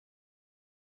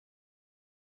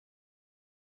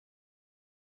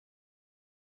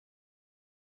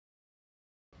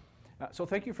So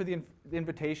thank you for the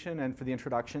invitation and for the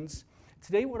introductions.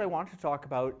 Today what I want to talk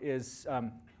about is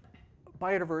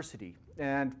biodiversity.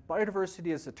 And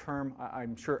biodiversity is a term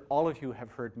I'm sure all of you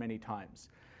have heard many times.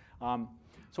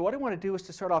 So what I want to do is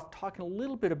to start off talking a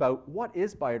little bit about what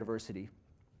is biodiversity.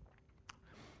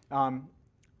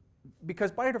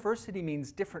 Because biodiversity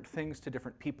means different things to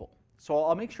different people. So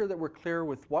I'll make sure that we're clear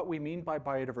with what we mean by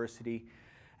biodiversity.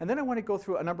 And then I want to go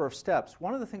through a number of steps.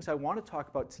 One of the things I want to talk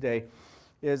about today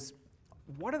is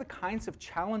what are the kinds of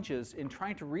challenges in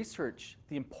trying to research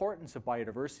the importance of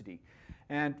biodiversity.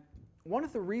 And one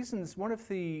of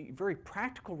the very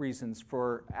practical reasons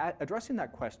for addressing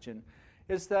that question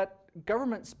is that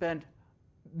governments spend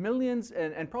millions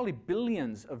and probably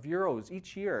billions of euros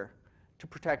each year to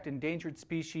protect endangered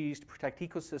species, to protect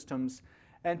ecosystems,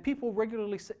 and people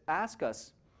regularly ask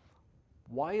us,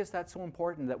 why is that so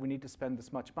important that we need to spend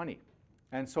this much money?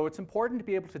 And so it's important to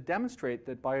be able to demonstrate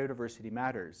that biodiversity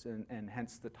matters, and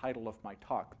hence the title of my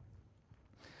talk.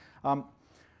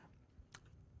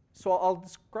 So I'll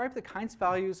describe the kinds of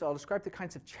values, I'll describe the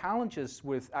kinds of challenges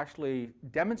with actually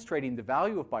demonstrating the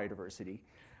value of biodiversity,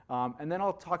 and then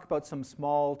I'll talk about some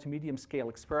small to medium scale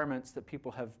experiments that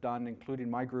people have done,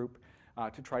 including my group,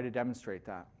 to try to demonstrate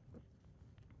that.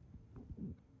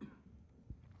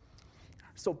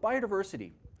 So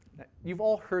biodiversity. You've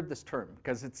all heard this term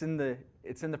because it's in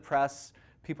the press,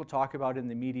 people talk about it in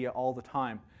the media all the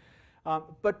time.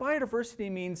 But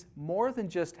biodiversity means more than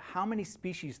just how many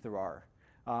species there are.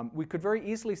 We could very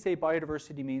easily say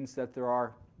biodiversity means that there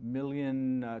are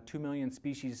 2 million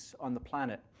species on the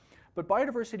planet. But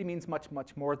biodiversity means much,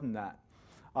 much more than that.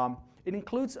 It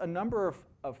includes a number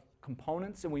of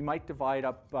components, and we might divide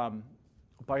up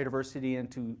biodiversity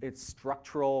into its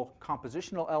structural,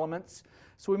 compositional elements.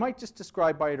 So we might just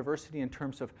describe biodiversity in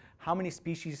terms of how many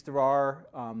species there are,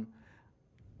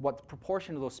 what the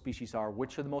proportion of those species are,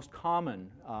 which are the most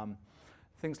common,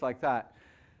 things like that.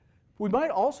 We might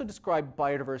also describe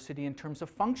biodiversity in terms of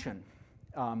function,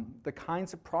 the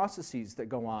kinds of processes that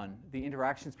go on, the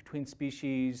interactions between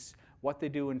species, what they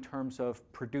do in terms of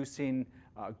producing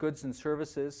goods and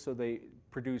services, so they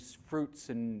produce fruits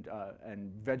and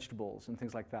vegetables and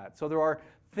things like that. So there are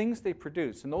things they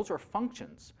produce, and those are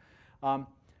functions.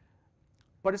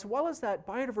 But as well as that,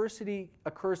 biodiversity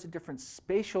occurs at different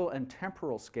spatial and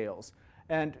temporal scales.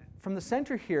 And from the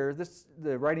center here,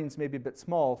 the writing's maybe a bit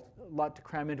small, a lot to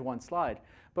cram into one slide.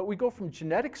 But we go from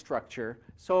genetic structure,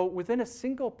 so within a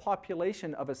single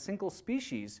population of a single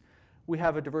species, we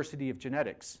have a diversity of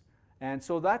genetics. And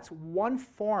so that's one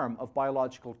form of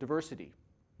biological diversity,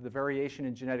 the variation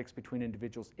in genetics between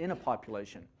individuals in a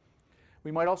population.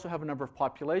 We might also have a number of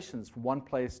populations from one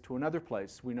place to another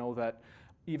place. We know that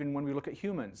even when we look at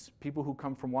humans, people who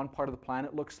come from one part of the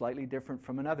planet look slightly different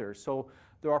from another. So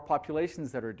there are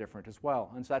populations that are different as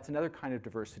well. And so that's another kind of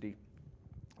diversity.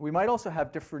 We might also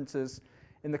have differences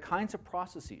in the kinds of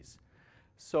processes.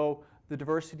 So the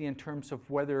diversity in terms of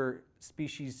whether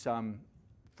species,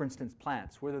 for instance,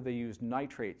 plants, whether they use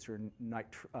nitrates or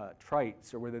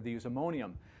nitrites, or whether they use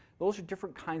ammonium. Those are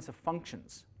different kinds of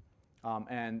functions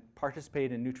and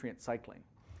participate in nutrient cycling.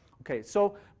 Okay,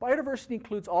 so biodiversity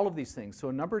includes all of these things. So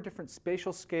a number of different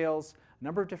spatial scales, a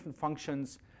number of different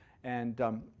functions, and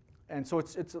so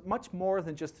it's much more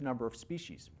than just the number of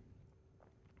species.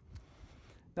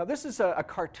 Now this is a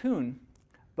cartoon,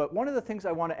 but one of the things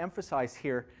I want to emphasize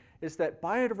here is that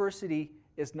biodiversity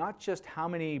is not just how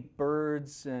many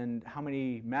birds and how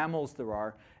many mammals there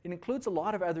are. It includes a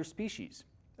lot of other species,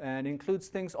 and includes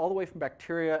things all the way from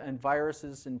bacteria and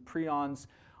viruses and prions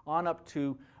on up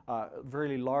to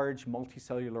very large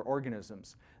multicellular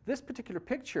organisms. This particular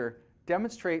picture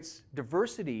demonstrates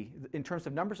diversity in terms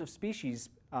of numbers of species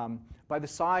by the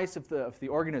size of the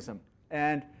organism.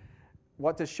 And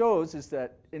what this shows is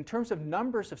that in terms of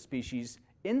numbers of species,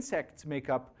 insects make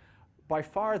up by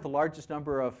far the largest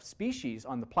number of species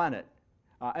on the planet,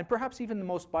 and perhaps even the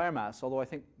most biomass, although I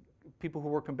think people who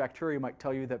work in bacteria might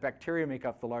tell you that bacteria make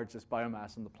up the largest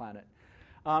biomass on the planet.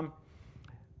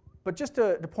 But just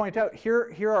to point out,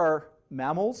 here are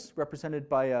mammals represented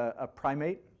by a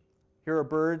primate. Here are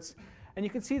birds. And you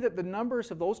can see that the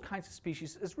numbers of those kinds of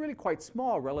species is really quite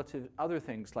small relative to other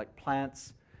things like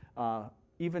plants,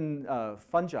 even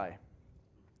fungi,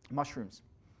 mushrooms.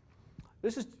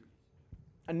 This is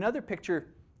another picture,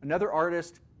 another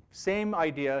artist, same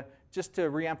idea, just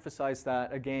to re-emphasize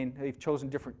that. Again, they've chosen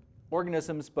different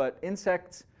organisms, but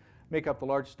insects make up the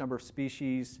largest number of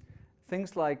species.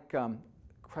 Things like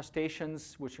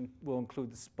crustaceans, which will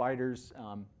include the spiders,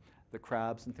 the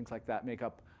crabs, and things like that, make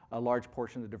up a large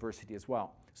portion of the diversity as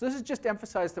well. So this is just to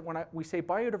emphasize that when we say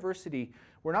biodiversity,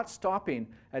 we're not stopping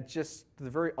at just the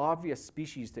very obvious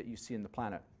species that you see in the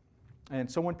planet. And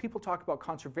so when people talk about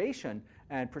conservation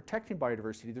and protecting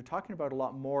biodiversity, they're talking about a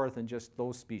lot more than just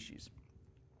those species.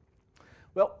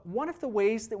 Well, one of the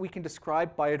ways that we can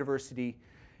describe biodiversity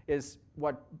is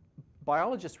what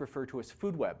biologists refer to as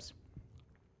food webs.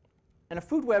 And a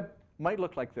food web might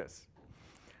look like this.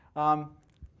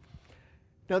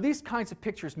 Now, these kinds of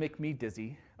pictures make me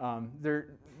dizzy.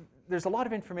 There's a lot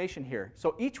of information here.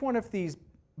 So each one of these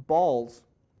balls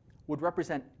would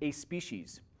represent a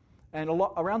species. And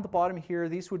around the bottom here,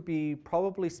 these would be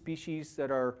probably species that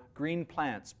are green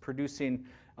plants producing,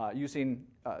 using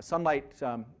sunlight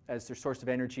as their source of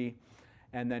energy,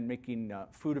 and then making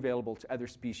food available to other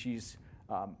species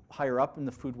higher up in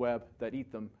the food web that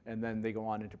eat them, and then they go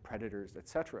on into predators,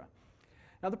 etc.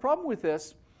 Now, the problem with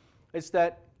this is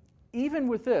that even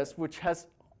with this, which has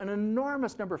an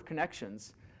enormous number of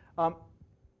connections,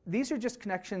 these are just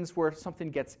connections where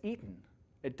something gets eaten.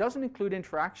 It doesn't include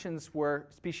interactions where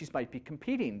species might be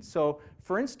competing. So,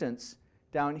 for instance,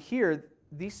 down here,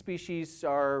 these species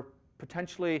are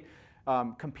potentially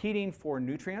competing for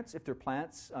nutrients. If they're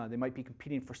plants, they might be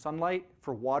competing for sunlight,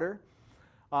 for water.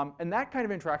 And that kind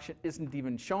of interaction isn't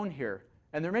even shown here.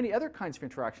 And there are many other kinds of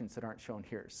interactions that aren't shown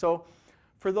here. So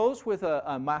for those with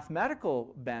a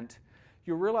mathematical bent,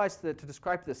 you realize that to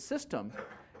describe this system,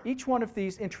 each one of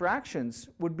these interactions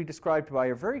would be described by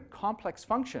a very complex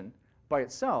function by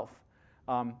itself.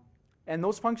 And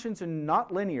those functions are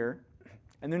not linear,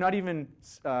 and they're not even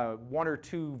one or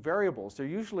two variables. They're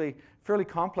usually fairly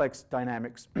complex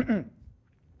dynamics. And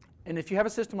if you have a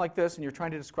system like this and you're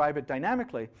trying to describe it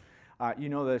dynamically, you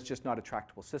know that it's just not a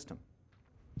tractable system.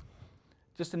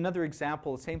 Just another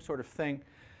example, the same sort of thing.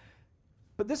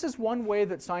 But this is one way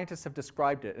that scientists have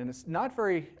described it, and it's not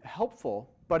very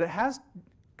helpful, but it has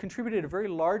contributed a very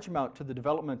large amount to the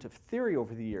development of theory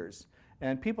over the years.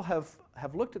 And people have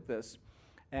looked at this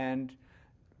and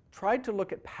tried to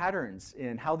look at patterns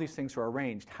in how these things are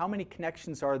arranged. How many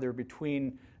connections are there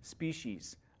between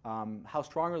species? How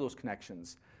strong are those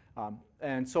connections?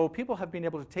 And so people have been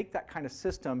able to take that kind of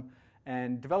system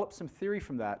and develop some theory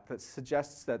from that that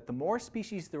suggests that the more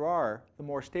species there are, the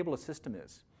more stable a system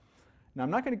is. Now,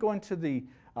 I'm not going to go into the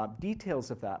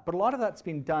details of that, but a lot of that's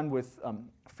being done with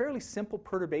fairly simple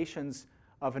perturbations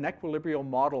of an equilibrium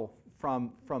model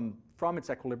from its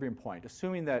equilibrium point,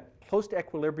 assuming that close to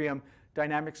equilibrium,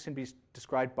 dynamics can be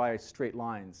described by straight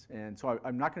lines. And so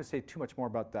I'm not going to say too much more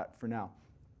about that for now.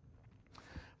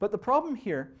 But the problem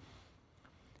here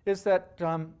is that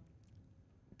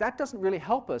that doesn't really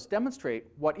help us demonstrate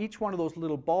what each one of those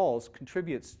little balls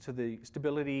contributes to the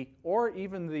stability or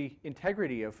even the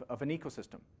integrity of an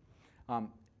ecosystem.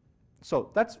 So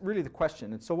that's really the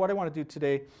question. And so what I want to do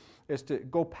today is to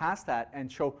go past that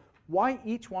and show why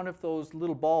each one of those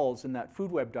little balls in that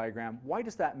food web diagram, why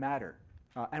does that matter?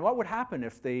 And what would happen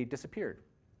if they disappeared?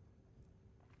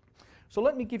 So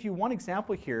let me give you one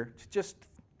example here to just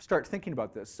start thinking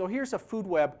about this. So here's a food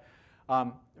web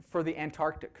for the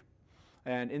Antarctic.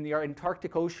 And in the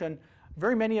Antarctic Ocean,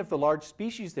 very many of the large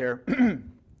species there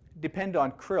depend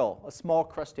on krill, a small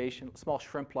crustacean, small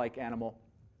shrimp-like animal,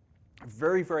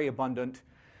 very, very abundant.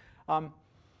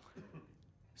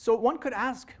 So one could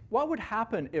ask, what would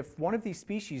happen if one of these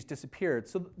species disappeared?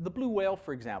 So the blue whale,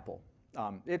 for example,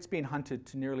 it's being hunted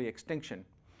to nearly extinction.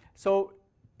 So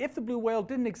if the blue whale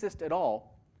didn't exist at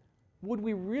all, would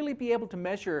we really be able to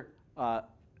measure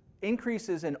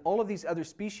increases in all of these other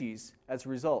species as a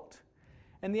result?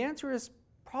 And the answer is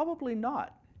probably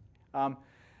not.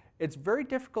 It's very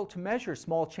difficult to measure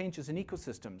small changes in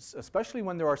ecosystems, especially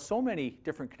when there are so many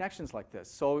different connections like this.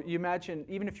 So you imagine,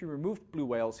 even if you removed blue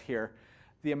whales here,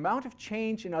 the amount of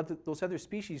change in those other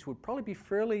species would probably be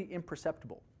fairly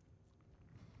imperceptible.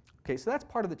 Okay, so that's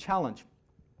part of the challenge.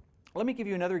 Let me give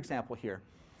you another example here.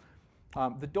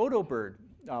 The dodo bird,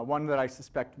 one that I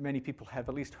suspect many people have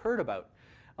at least heard about,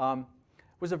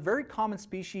 was a very common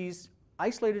species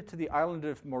isolated to the island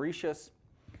of Mauritius,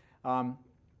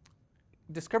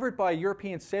 discovered by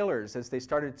European sailors as they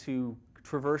started to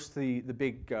traverse the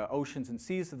big oceans and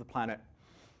seas of the planet.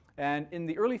 And in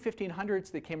the early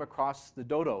 1500s, they came across the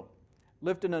dodo.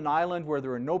 Lived in an island where there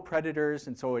were no predators,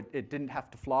 and so it didn't have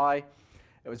to fly.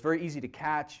 It was very easy to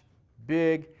catch,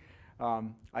 big.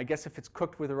 I guess if it's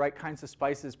cooked with the right kinds of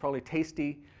spices, probably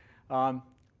tasty.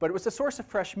 But it was a source of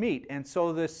fresh meat, and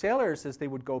so the sailors, as they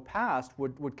would go past,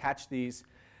 would catch these.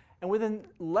 And within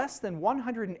less than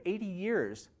 180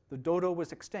 years, the dodo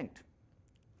was extinct.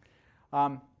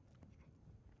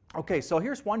 Okay, so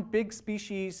here's one big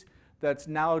species that's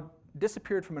now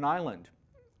disappeared from an island.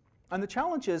 And the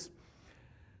challenge is,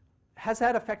 has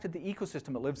that affected the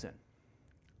ecosystem it lives in?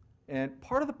 And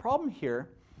part of the problem here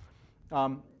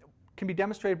can be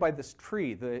demonstrated by this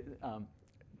tree, the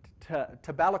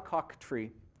tabalacock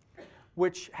tree,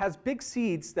 which has big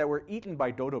seeds that were eaten by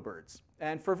dodo birds.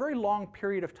 And for a very long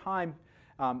period of time,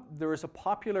 there was a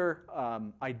popular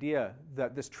idea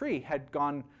that this tree had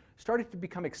started to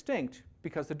become extinct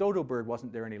because the dodo bird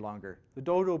wasn't there any longer. The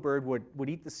dodo bird would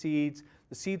eat the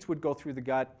seeds would go through the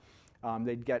gut,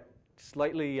 they'd get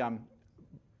slightly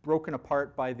broken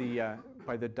apart by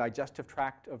the digestive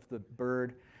tract of the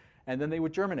bird, and then they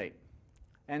would germinate.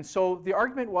 And so the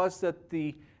argument was that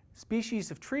the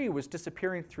species of tree was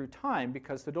disappearing through time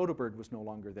because the dodo bird was no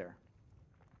longer there.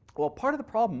 Well, part of the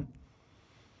problem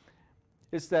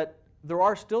is that there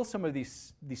are still some of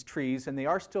these trees, and they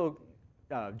are still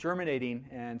germinating,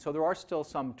 and so there are still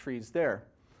some trees there.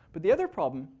 But the other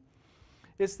problem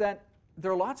is that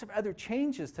there are lots of other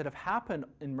changes that have happened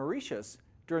in Mauritius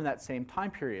during that same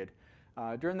time period.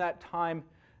 During that time,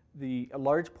 a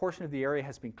large portion of the area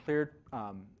has been cleared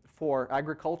for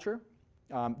agriculture.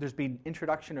 There's been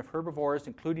introduction of herbivores,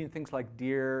 including things like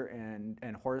deer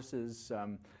and horses,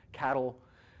 cattle,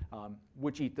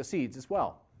 which eat the seeds as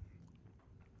well.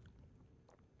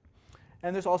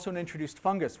 And there's also an introduced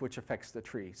fungus which affects the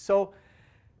tree. So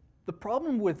the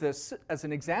problem with this, as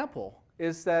an example,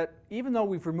 is that even though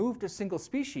we've removed a single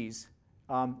species,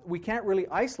 we can't really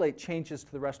isolate changes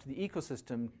to the rest of the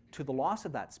ecosystem to the loss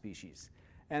of that species.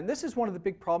 And this is one of the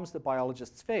big problems that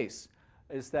biologists face,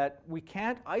 is that we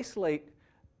can't isolate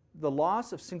the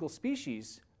loss of single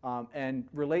species and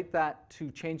relate that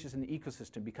to changes in the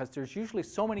ecosystem, because there's usually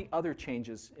so many other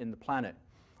changes in the planet.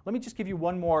 Let me just give you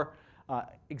one more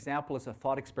example as a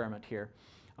thought experiment here.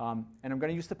 And I'm going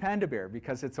to use the panda bear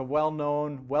because it's a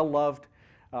well-known, well-loved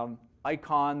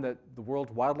icon that the World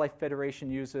Wildlife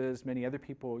Federation uses, many other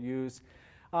people use.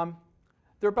 There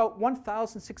are about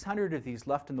 1,600 of these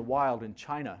left in the wild in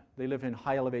China. They live in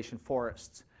high elevation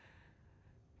forests.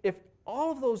 If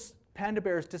all of those panda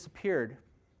bears disappeared,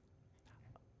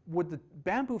 would the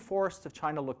bamboo forests of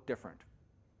China look different?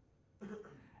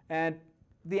 And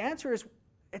the answer is,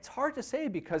 it's hard to say,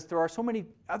 because there are so many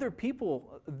other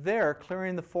people there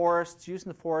clearing the forests,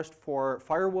 using the forest for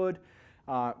firewood,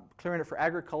 clearing it for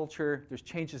agriculture. There's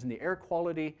changes in the air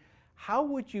quality. How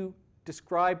would you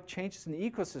describe changes in the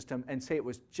ecosystem and say it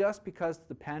was just because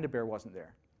the panda bear wasn't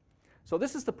there? So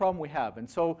this is the problem we have. And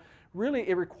so really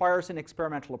it requires an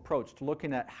experimental approach to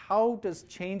looking at how does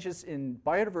changes in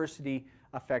biodiversity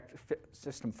affect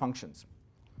system functions.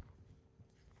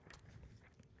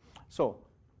 So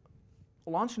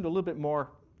launch into a little bit more.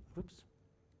 Oops.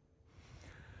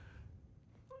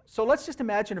 So let's just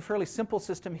imagine a fairly simple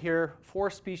system here. 4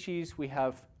 species. We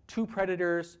have 2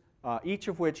 predators, each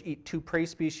of which eat 2 prey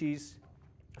species.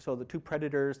 So the 2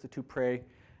 predators, the 2 prey.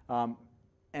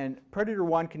 And predator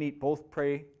 1 can eat both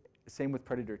prey, same with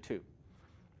predator 2.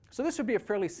 So this would be a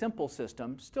fairly simple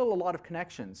system, still a lot of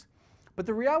connections. But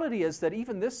the reality is that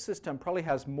even this system probably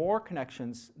has more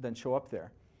connections than show up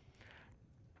there.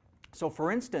 So for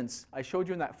instance, I showed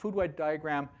you in that food web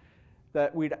diagram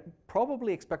that we'd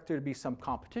probably expect there to be some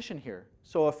competition here.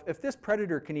 So if this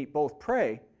predator can eat both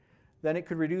prey, then it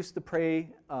could reduce the prey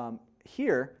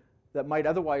here that might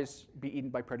otherwise be eaten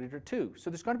by predator 2. So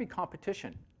there's going to be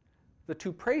competition. The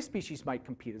 2 prey species might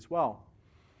compete as well.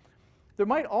 There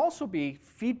might also be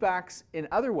feedbacks in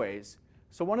other ways.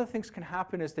 So one of the things can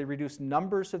happen is they reduce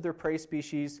numbers of their prey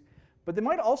species, but they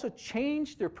might also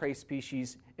change their prey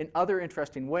species in other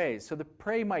interesting ways. So the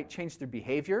prey might change their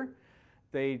behavior.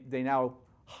 They now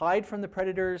hide from the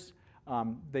predators.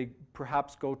 They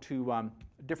perhaps go to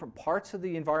different parts of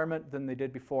the environment than they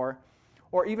did before.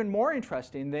 Or even more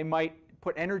interesting, they might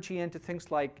put energy into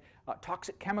things like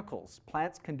toxic chemicals.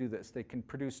 Plants can do this. They can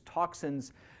produce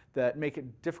toxins that make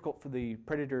it difficult for the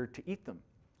predator to eat them.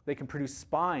 They can produce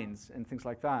spines and things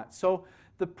like that. So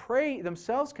the prey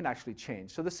themselves can actually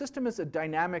change. So the system is a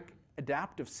dynamic,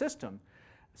 adaptive system.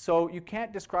 So you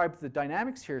can't describe the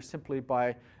dynamics here simply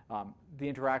by the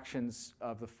interactions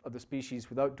of the species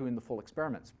without doing the full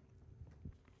experiments.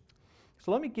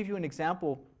 So let me give you an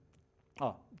example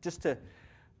just to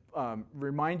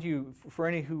remind you, for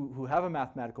any who have a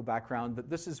mathematical background, that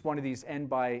this is one of these n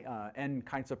by n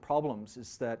kinds of problems.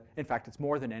 Is that, in fact, it's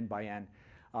more than n by n.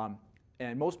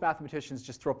 And most mathematicians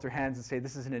just throw up their hands and say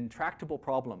this is an intractable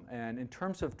problem. And in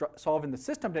terms of solving the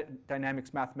system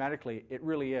dynamics mathematically, it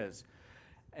really is.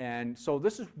 And so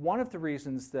this is one of the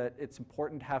reasons that it's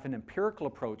important to have an empirical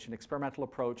approach, an experimental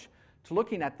approach, to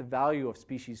looking at the value of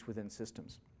species within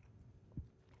systems.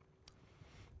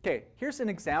 Okay, here's an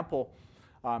example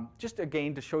just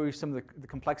again to show you some of the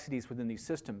complexities within these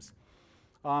systems.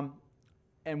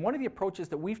 And one of the approaches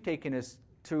that we've taken is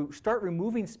to start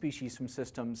removing species from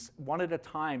systems one at a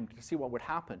time to see what would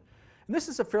happen. And this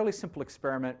is a fairly simple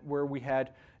experiment where we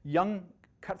had young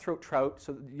cutthroat trout,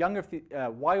 so young of the,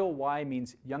 YOY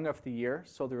means young of the year,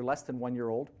 so they're less than 1 year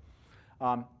old.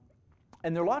 And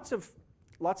there are lots of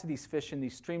these fish in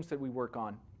these streams that we work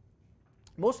on.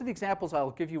 Most of the examples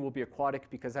I'll give you will be aquatic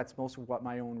because that's most of what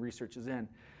my own research is in.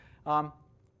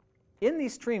 In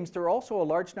these streams, there are also a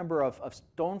large number of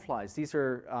stoneflies. These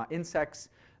are insects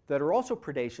that are also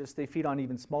predaceous. They feed on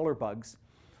even smaller bugs.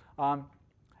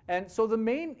 And so the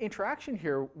main interaction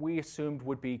here, we assumed,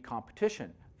 would be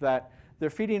competition, that they're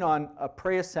feeding on a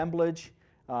prey assemblage,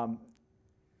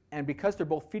 and because they're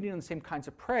both feeding on the same kinds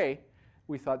of prey,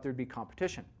 we thought there'd be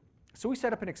competition. So we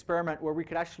set up an experiment where we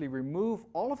could actually remove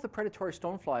all of the predatory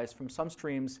stoneflies from some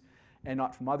streams and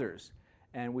not from others.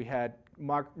 And we had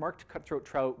marked cutthroat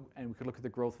trout, and we could look at the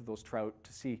growth of those trout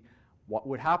to see what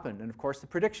would happen. And of course, the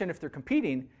prediction, if they're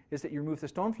competing, is that you remove the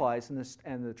stoneflies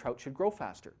and the trout should grow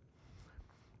faster.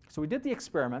 So we did the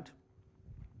experiment,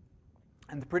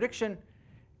 and the prediction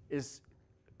is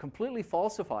completely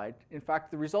falsified. In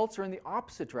fact, the results are in the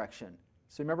opposite direction.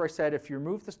 So remember I said if you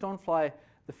remove the stonefly,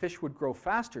 the fish would grow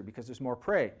faster because there's more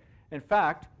prey. In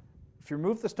fact, if you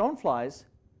remove the stoneflies,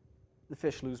 the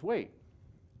fish lose weight.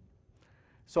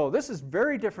 So this is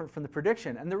very different from the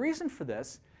prediction. And the reason for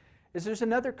this is there's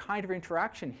another kind of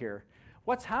interaction here.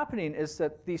 What's happening is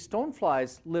that these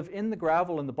stoneflies live in the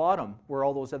gravel in the bottom where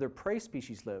all those other prey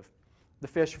species live. The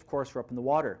fish, of course, are up in the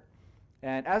water.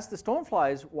 And as the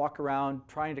stoneflies walk around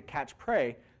trying to catch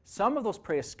prey, some of those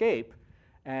prey escape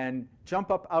and jump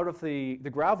up out of the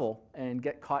gravel and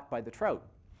get caught by the trout.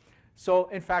 So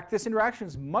in fact, this interaction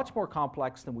is much more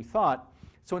complex than we thought.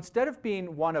 So instead of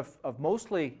being one of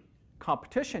mostly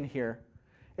competition here,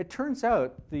 it turns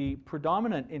out the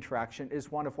predominant interaction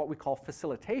is one of what we call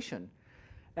facilitation.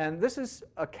 And this is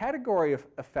a category of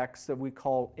effects that we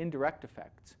call indirect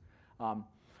effects.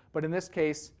 But in this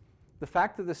case, the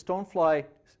fact that the stonefly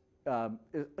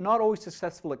is not always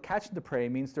successful at catching the prey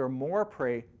means there are more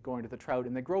prey going to the trout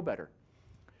and they grow better.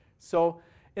 So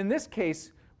in this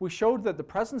case, we showed that the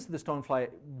presence of the stonefly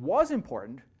was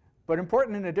important, but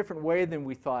important in a different way than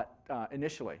we thought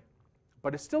initially.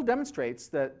 But it still demonstrates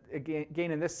that,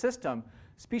 again, in this system,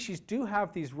 species do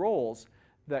have these roles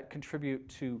that contribute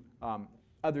to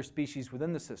other species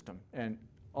within the system and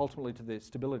ultimately to the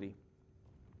stability.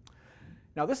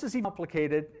 Now, this is even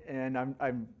complicated, and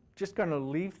I'm just going to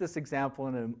leave this example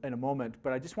in a moment,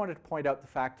 but I just wanted to point out the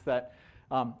fact that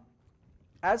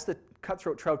as the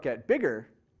cutthroat trout get bigger,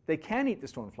 they can eat the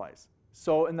stoneflies.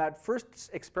 So in that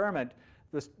first experiment,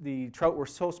 the trout were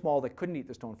so small they couldn't eat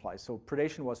the stoneflies, so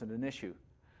predation wasn't an issue.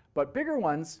 But bigger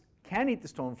ones can eat the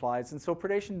stoneflies, and so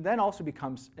predation then also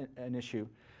becomes an issue.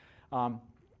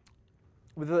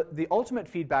 With the ultimate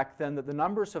feedback then that the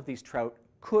numbers of these trout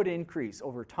could increase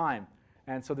over time,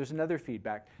 and so there's another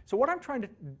feedback. So what I'm trying to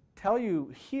tell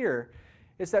you here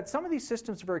is that some of these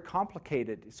systems are very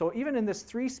complicated. So even in this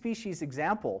 3-species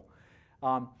example,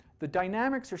 the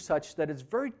dynamics are such that it's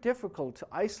very difficult to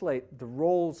isolate the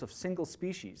roles of single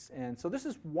species. And so this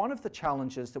is one of the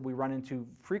challenges that we run into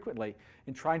frequently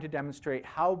in trying to demonstrate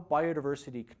how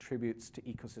biodiversity contributes to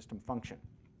ecosystem function.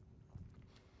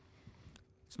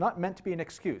 It's not meant to be an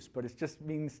excuse, but it just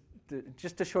means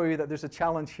just to show you that there's a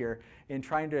challenge here in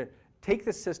trying to take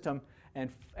this system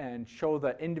and show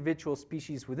that individual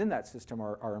species within that system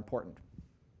are important.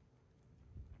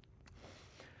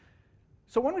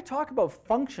 So when we talk about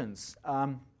functions,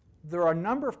 there are a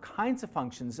number of kinds of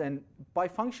functions, and by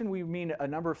function we mean a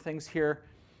number of things here.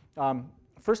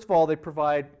 First of all, they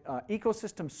provide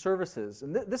ecosystem services,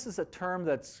 and this is a term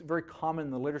that's very common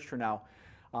in the literature now,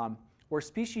 where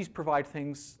species provide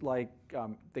things like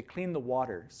they clean the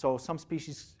water. So some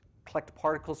species collect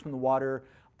particles from the water.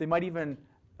 They might even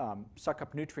suck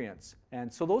up nutrients,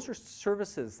 and so those are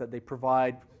services that they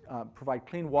provide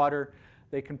clean water.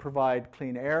 They can provide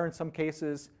clean air in some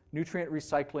cases, nutrient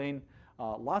recycling,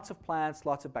 lots of plants,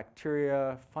 lots of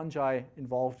bacteria, fungi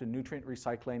involved in nutrient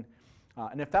recycling.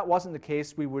 And if that wasn't the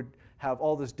case, we would have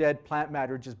all this dead plant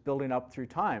matter just building up through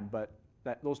time, but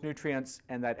those nutrients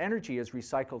and that energy is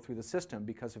recycled through the system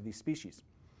because of these species.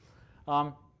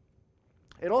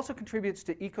 It also contributes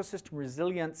to ecosystem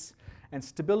resilience and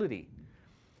stability.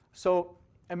 So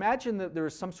imagine that there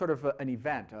is some sort of an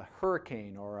event, a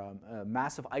hurricane or a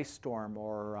massive ice storm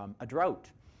or a drought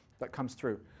that comes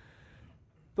through.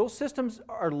 those systems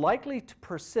are likely to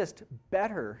persist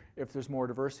better if there's more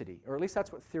diversity, or at least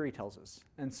that's what theory tells us.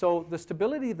 And so the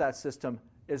stability of that system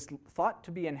is thought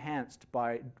to be enhanced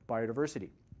by biodiversity.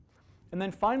 And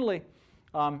then finally,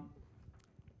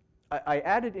 I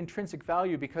added intrinsic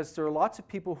value because there are lots of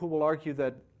people who will argue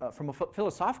that, from a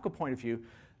philosophical point of view,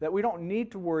 that we don't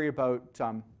need to worry about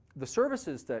the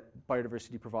services that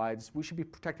biodiversity provides. We should be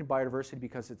protecting biodiversity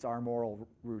because it's our moral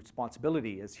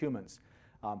responsibility as humans.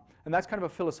 And that's kind of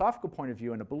a philosophical point of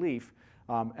view and a belief,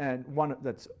 and one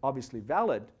that's obviously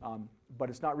valid, but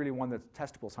it's not really one that's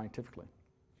testable scientifically.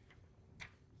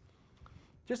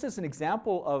 Just as an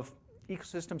example of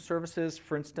ecosystem services,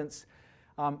 for instance,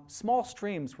 small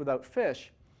streams without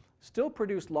fish still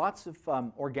produce lots of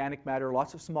organic matter,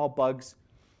 lots of small bugs,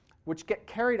 which get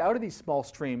carried out of these small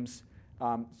streams.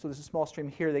 So there's a small stream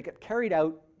here. They get carried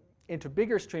out into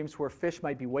bigger streams where fish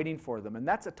might be waiting for them, and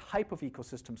that's a type of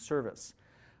ecosystem service.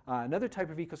 Another type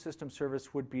of ecosystem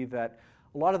service would be that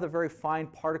a lot of the very fine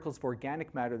particles of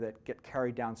organic matter that get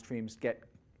carried downstreams get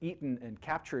eaten and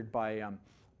captured by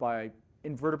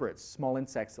invertebrates, small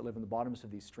insects that live in the bottoms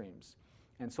of these streams.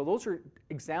 And so those are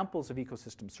examples of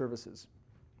ecosystem services.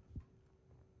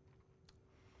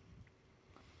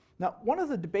 Now, one of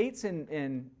the debates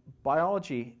in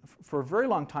biology for a very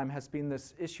long time has been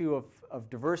this issue of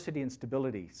diversity and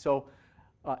stability. So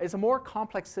is a more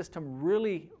complex system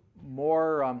really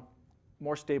more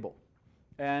stable?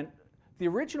 And the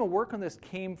original work on this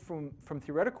came from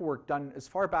theoretical work done as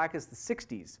far back as the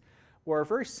 60s, where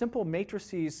very simple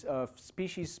matrices of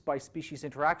species by species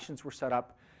interactions were set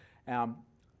up.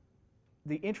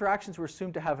 The interactions were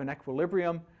assumed to have an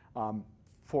equilibrium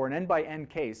for an n by n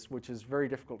case, which is very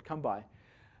difficult to come by.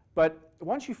 But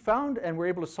once you found and were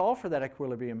able to solve for that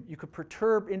equilibrium, you could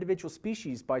perturb individual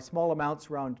species by small amounts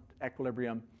around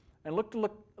equilibrium and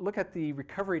look at the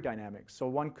recovery dynamics. So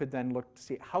one could then look to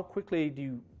see how quickly do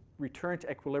you return to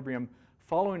equilibrium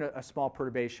following a small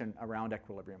perturbation around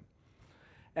equilibrium.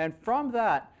 And from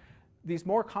that, these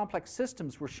more complex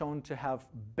systems were shown to have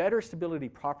better stability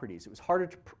properties. It was harder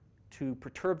to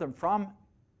perturb them from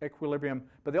equilibrium,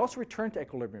 but they also returned to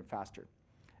equilibrium faster.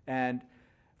 And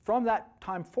from that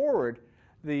time forward,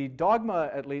 the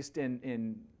dogma, at least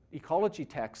in ecology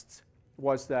texts,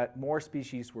 was that more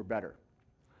species were better.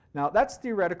 Now, that's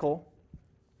theoretical,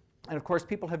 and of course,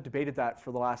 people have debated that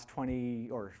for the last 20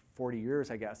 or 40 years,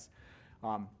 I guess.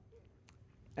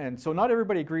 And so not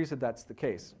everybody agrees that that's the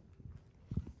case.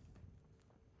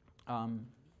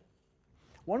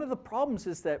 One of the problems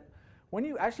is that when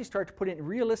you actually start to put in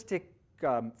realistic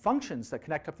functions that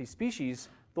connect up these species,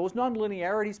 those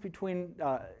nonlinearities between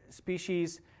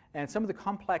species and some of the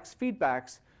complex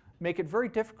feedbacks make it very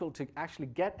difficult to actually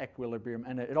get equilibrium,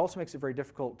 and it also makes it very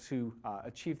difficult to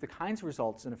achieve the kinds of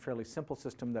results in a fairly simple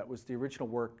system that was the original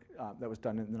work that was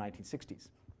done in the 1960s.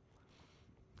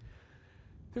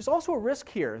 There's also a risk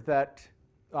here that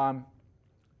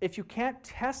if you can't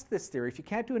test this theory, if you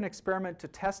can't do an experiment to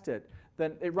test it,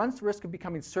 then it runs the risk of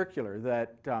becoming circular,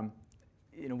 that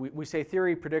we say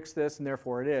theory predicts this and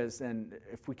therefore it is, and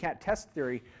if we can't test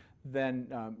theory, then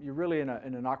you're really in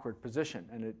an awkward position,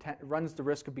 and it runs the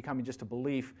risk of becoming just a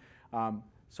belief.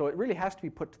 So it really has to be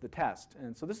put to the test.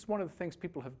 And so this is one of the things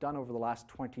people have done over the last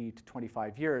 20 to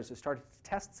 25 years, is started to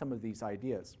test some of these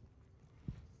ideas.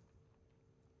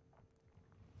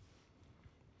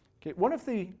 Okay, one of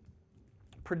the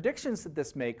predictions that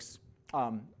this makes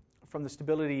from the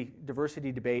stability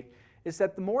diversity debate is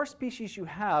that the more species you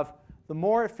have, the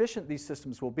more efficient these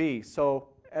systems will be. So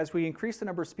as we increase the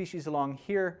number of species along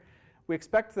here, we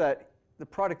expect that the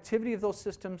productivity of those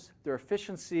systems, their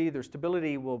efficiency, their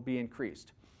stability will be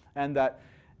increased. And that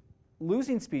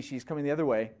losing species coming the other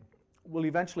way will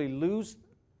eventually lose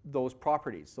those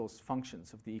properties, those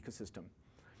functions of the ecosystem.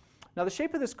 Now the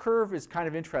shape of this curve is kind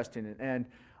of interesting, and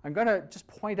I'm going to just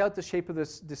point out the shape of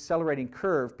this decelerating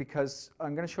curve because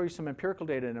I'm going to show you some empirical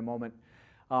data in a moment,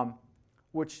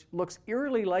 which looks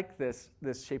eerily like this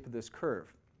shape of this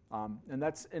curve. And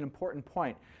that's an important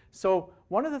point. So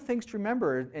one of the things to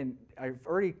remember, and I've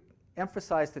already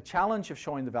emphasized the challenge of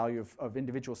showing the value of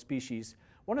individual species,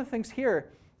 one of the things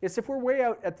here is if we're way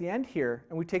out at the end here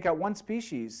and we take out one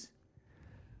species,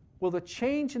 will the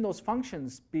change in those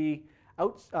functions be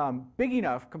big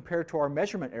enough compared to our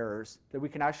measurement errors that we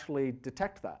can actually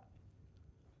detect that?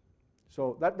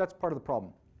 So that's part of the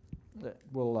problem that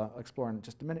we'll explore in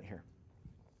just a minute here.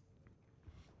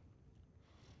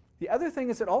 The other thing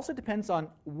is it also depends on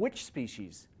which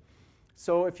species.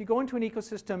 So if you go into an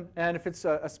ecosystem and if it's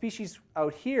a species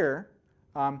out here,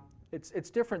 it's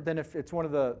different than if it's one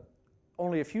of the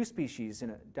only a few species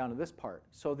down in this part.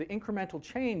 So the incremental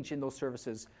change in those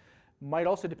services might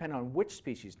also depend on which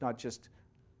species, not just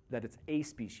that it's a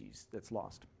species that's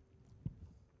lost.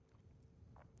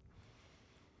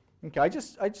 Okay, I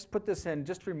just put this in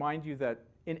just to remind you that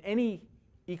in any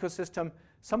ecosystem,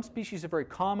 some species are very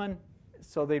common,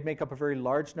 so they make up a very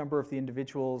large number of the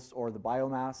individuals or the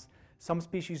biomass. Some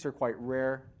species are quite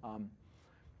rare,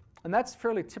 and that's a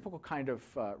fairly typical kind of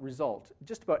result.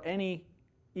 Just about any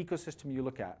ecosystem you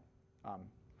look at.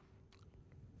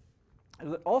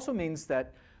 It also means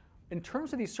that in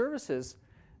terms of these services,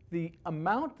 the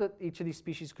amount that each of these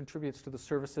species contributes to the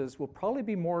services will probably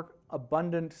be more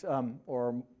abundant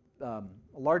or a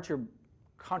larger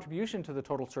contribution to the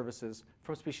total services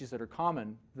from species that are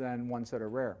common than ones that are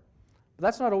rare. But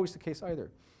that's not always the case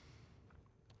either.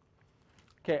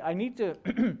 Okay, I need to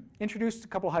introduce a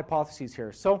couple of hypotheses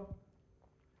here. So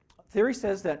theory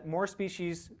says that more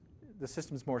species, the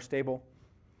system's more stable,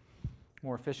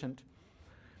 more efficient.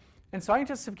 And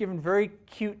scientists have given very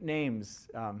cute names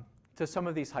to some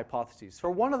of these hypotheses. So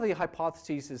one of the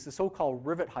hypotheses is the so-called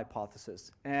rivet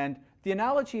hypothesis. And the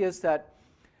analogy is that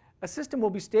a system will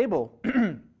be stable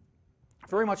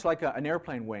very much like an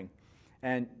airplane wing.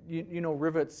 And you know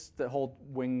rivets that hold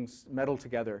wings metal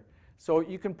together. So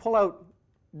you can pull out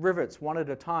rivets one at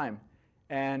a time,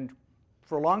 and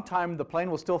for a long time the plane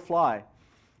will still fly.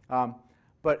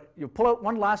 But you pull out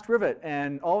one last rivet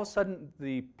and all of a sudden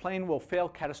the plane will fail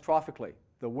catastrophically.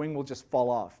 The wing will just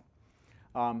fall off.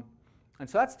 And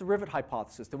so that's the rivet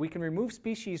hypothesis, that we can remove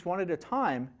species one at a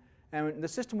time and the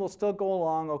system will still go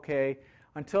along okay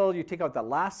until you take out that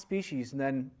last species and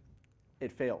then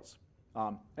it fails.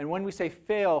 And when we say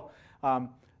fail,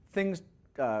 things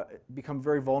become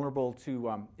very vulnerable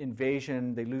to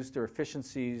invasion. They lose their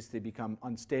efficiencies. They become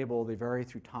unstable. They vary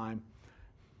through time.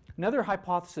 Another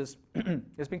hypothesis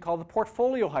has been called the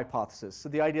portfolio hypothesis. So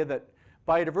the idea that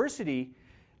biodiversity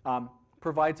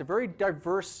provides a very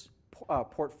diverse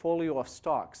portfolio of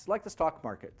stocks, like the stock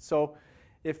market. So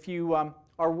if you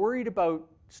are worried about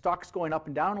stocks going up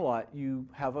and down a lot, you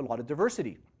have a lot of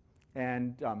diversity.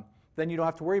 And then you don't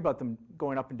have to worry about them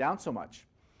going up and down so much.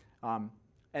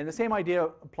 And the same idea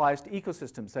applies to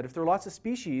ecosystems, that if there are lots of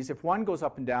species, if one goes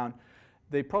up and down,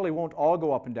 they probably won't all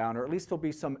go up and down, or at least there'll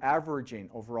be some averaging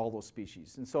over all those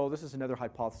species. And so this is another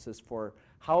hypothesis for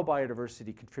how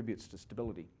biodiversity contributes to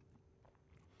stability.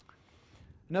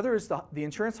 Another is the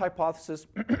insurance hypothesis,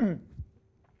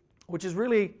 which is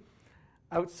really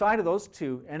outside of those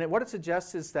two. And what it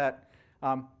suggests is that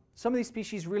some of these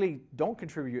species really don't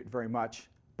contribute very much,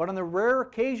 but on the rare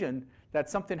occasion that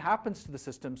something happens to the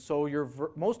system, so your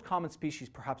most common species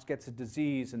perhaps gets a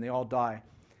disease and they all die.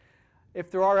 If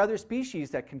there are other species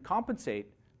that can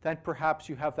compensate, then perhaps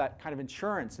you have that kind of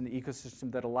insurance in the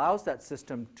ecosystem that allows that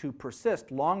system to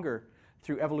persist longer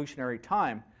through evolutionary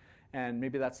time, and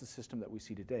maybe that's the system that we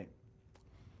see today.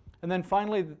 And then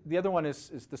finally, the other one is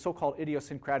the so-called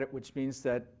idiosyncratic, which means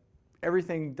that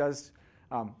everything does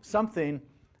something,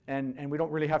 and we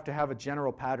don't really have to have a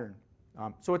general pattern.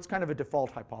 So it's kind of a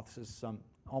default hypothesis,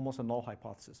 almost a null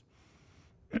hypothesis.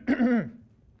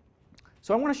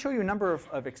 So I want to show you a number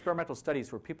of experimental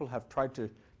studies where people have tried to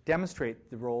demonstrate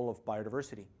the role of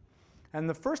biodiversity. And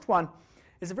the first one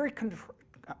is a very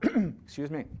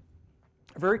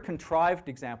very contrived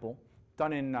example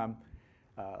done in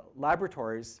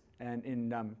laboratories and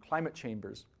in climate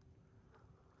chambers.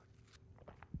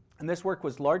 And this work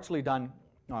was largely done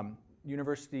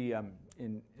university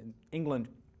in England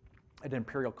at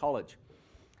Imperial College.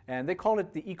 And they called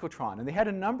it the ecotron. And they had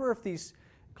a number of these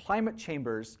climate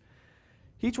chambers.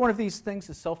 Each one of these things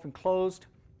is self-enclosed.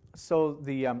 So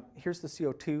here's the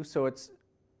CO2. So it's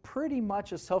pretty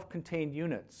much a self-contained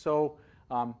unit. So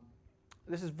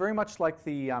this is very much like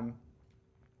the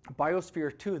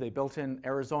Biosphere 2 they built in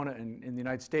Arizona in the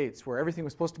United States, where everything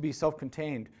was supposed to be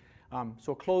self-contained.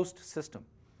 So a closed system.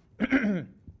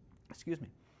 Excuse me.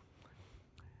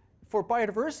 For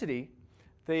biodiversity,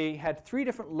 they had 3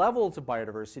 different levels of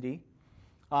biodiversity.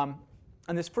 And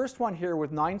this first one here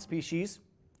with 9 species,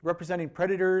 representing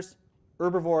predators,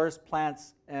 herbivores,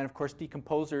 plants, and of course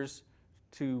decomposers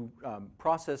to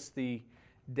process the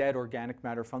dead organic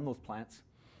matter from those plants.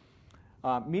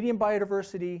 Medium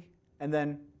biodiversity, and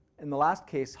then in the last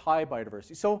case, high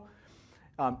biodiversity. So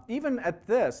even at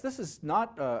this is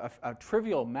not a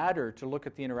trivial matter to look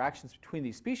at the interactions between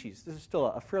these species. This is still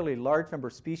a fairly large number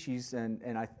of species,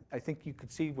 and I think you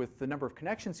could see with the number of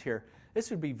connections here, this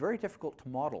would be very difficult to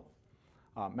model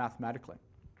mathematically.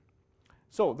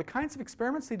 So the kinds of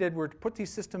experiments they did were to put these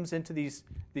systems into these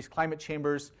climate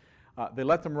chambers. They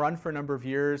let them run for a number of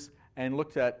years and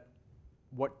looked at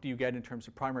what do you get in terms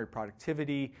of primary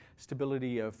productivity,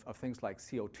 stability of things like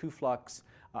CO2 flux,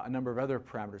 a number of other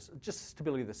parameters. Just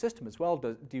stability of the system as well.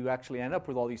 Do you actually end up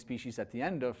with all these species at the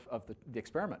end of the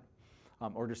experiment?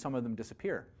 Or do some of them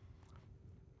disappear?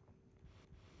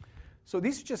 So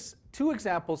these are just two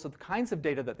examples of the kinds of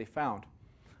data that they found.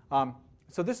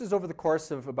 So this is over the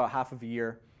course of about half of a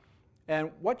year.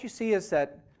 And what you see is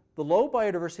that the low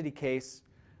biodiversity case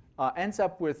ends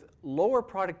up with lower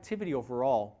productivity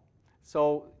overall.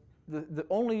 So there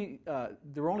are only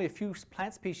a few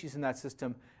plant species in that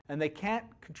system, and they can't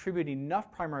contribute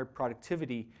enough primary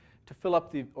productivity to fill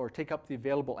up or take up the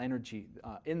available energy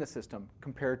in the system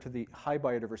compared to the high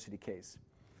biodiversity case.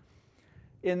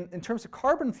 In terms of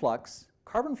carbon flux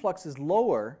is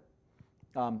lower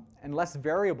and less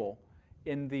variable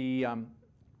in the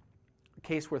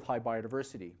case with high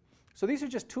biodiversity. So these are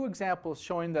just two examples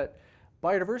showing that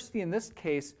biodiversity in this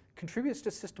case contributes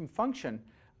to system function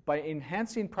by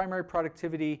enhancing primary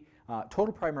productivity,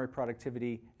 total primary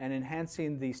productivity, and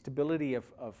enhancing the stability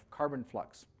of carbon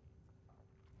flux.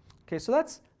 Okay, so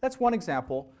that's one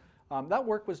example. That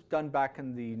work was done back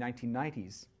in the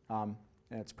 1990s, and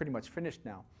it's pretty much finished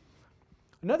now.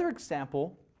 Another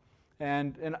example,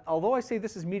 and although I say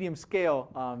this is medium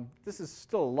scale, this is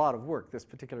still a lot of work, this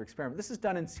particular experiment. This is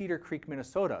done in Cedar Creek,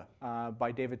 Minnesota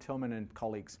by David Tillman and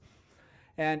colleagues.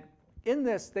 And in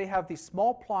this, they have these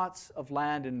small plots of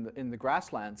land in the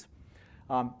grasslands.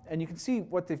 And you can see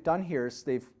what they've done here is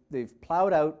they've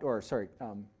plowed out, or sorry,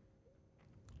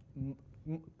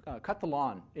 cut the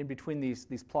lawn in between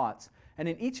these plots. And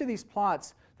in each of these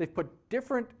plots, they've put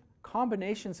different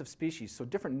combinations of species, so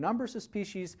different numbers of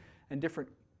species and different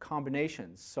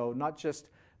combinations. So not just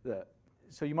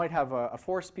so you might have a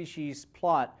 4-species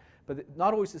plot, but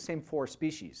not always the same 4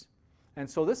 species. And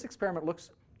so this experiment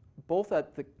looks both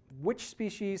at which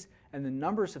species and the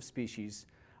numbers of species.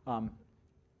 And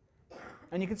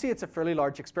you can see it's a fairly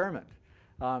large experiment.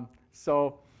 But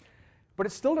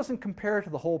it still doesn't compare to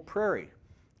the whole prairie.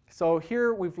 So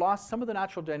here we've lost some of the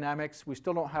natural dynamics. We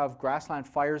still don't have grassland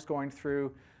fires going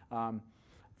through,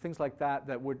 things like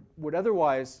that would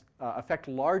otherwise affect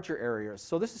larger areas.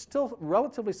 So this is still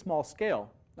relatively small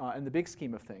scale in the big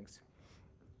scheme of things.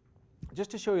 Just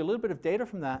to show you a little bit of data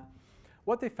from that,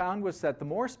 what they found was that the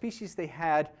more species they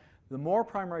had, the more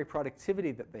primary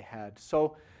productivity that they had.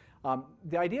 So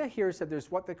the idea here is that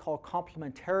there's what they call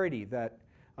complementarity, that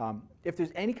if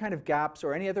there's any kind of gaps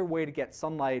or any other way to get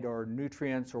sunlight or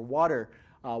nutrients or water,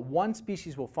 one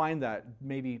species will find that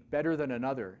maybe better than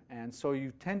another. And so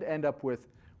you tend to end up with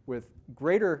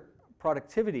greater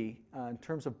productivity in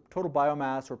terms of total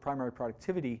biomass or primary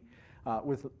productivity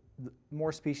with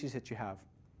more species that you have.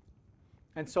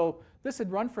 And so this had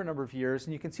run for a number of years,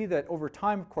 and you can see that over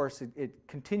time, of course, it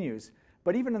continues.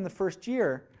 But even in the first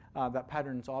year, that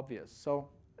pattern is obvious.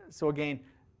 So again,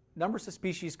 numbers of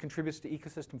species contributes to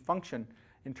ecosystem function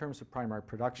in terms of primary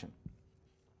production.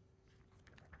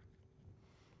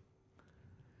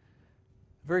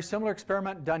 Very similar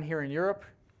experiment done here in Europe.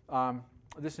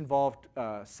 This involved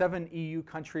 7 EU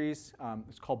countries.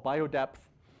 It's called BioDepth.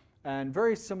 And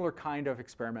very similar kind of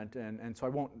experiment, and so I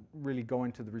won't really go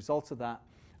into the results of that.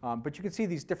 But you can see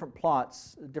these different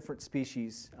plots, different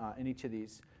species in each of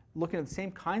these, looking at the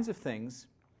same kinds of things.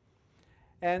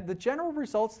 And the general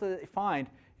results that they find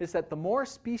is that the more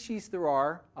species there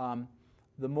are,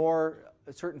 the more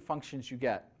certain functions you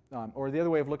get. Or the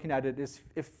other way of looking at it is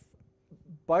if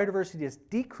biodiversity is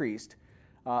decreased,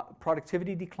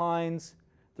 productivity declines,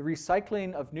 the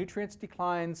recycling of nutrients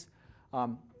declines.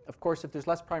 Of course, if there's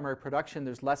less primary production,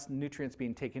 there's less nutrients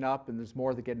being taken up, and there's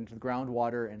more that get into the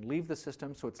groundwater and leave the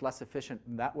system, so it's less efficient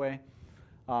in that way.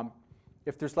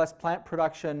 If there's less plant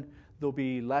production, there'll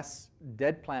be less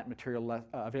dead plant material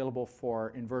available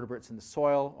for invertebrates in the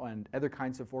soil and other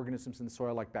kinds of organisms in the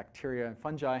soil like bacteria and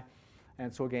fungi.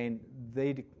 And so again,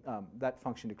 that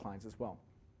function declines as well.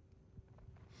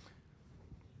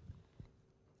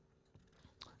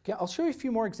 Okay, I'll show you a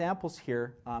few more examples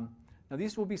here. Now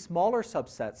these will be smaller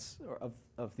subsets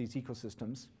of these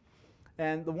ecosystems.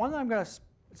 And the one that I'm going to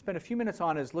spend a few minutes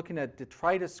on is looking at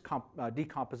detritus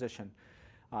decomposition.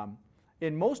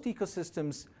 In most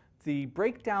ecosystems, the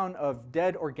breakdown of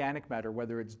dead organic matter,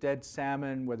 whether it's dead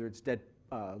salmon, whether it's dead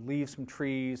leaves from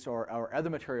trees or other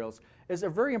materials, is a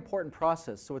very important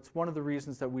process. So it's one of the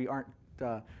reasons that we aren't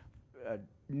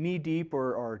knee-deep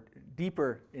or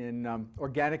deeper in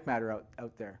organic matter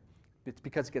out there. It's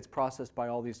because it gets processed by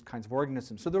all these kinds of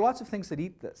organisms. So there are lots of things that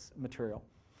eat this material.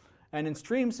 And in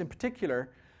streams in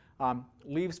particular,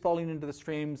 leaves falling into the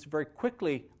streams very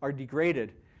quickly are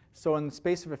degraded. So in the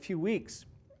space of a few weeks,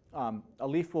 a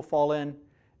leaf will fall in.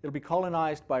 It'll be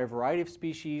colonized by a variety of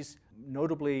species,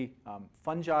 notably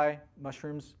fungi,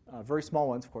 mushrooms, very small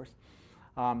ones, of course,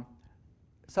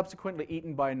 subsequently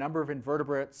eaten by a number of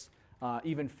invertebrates,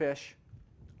 even fish.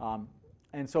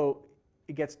 And so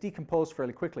it gets decomposed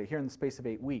fairly quickly, here in the space of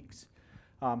 8 weeks.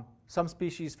 Some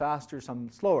species faster, some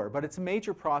slower, but it's a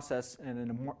major process and an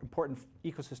important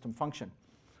ecosystem function.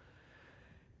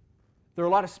 There are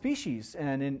a lot of species,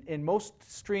 and in most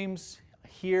streams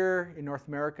here in North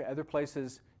America, other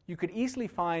places, you could easily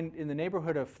find in the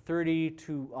neighborhood of 30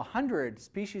 to 100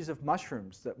 species of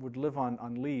mushrooms that would live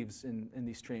on leaves in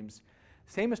these streams.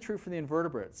 Same is true for the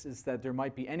invertebrates, is that there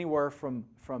might be anywhere from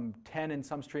 10 in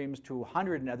some streams to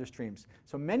 100 in other streams.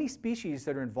 So many species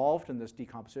that are involved in this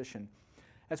decomposition.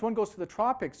 As one goes to the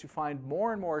tropics, you find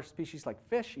more and more species like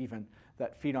fish even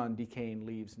that feed on decaying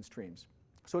leaves and streams.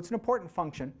 So it's an important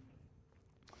function.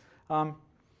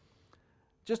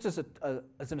 Just as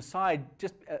an aside,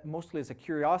 just mostly as a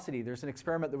curiosity, there's an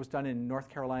experiment that was done in North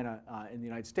Carolina in the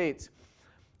United States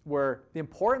where the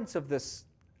importance of this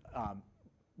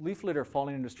leaf litter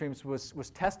falling into streams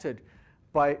was tested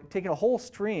by taking a whole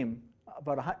stream,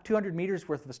 about 200 meters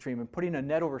worth of a stream, and putting a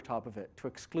net over top of it to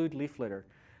exclude leaf litter.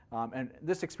 And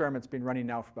this experiment's been running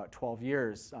now for about 12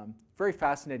 years. Very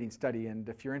fascinating study, and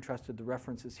if you're interested, the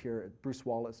reference is here at Bruce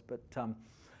Wallace. But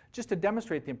just to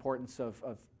demonstrate the importance of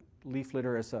leaf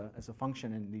litter as a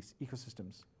function in these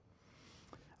ecosystems.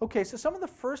 Okay, so some of the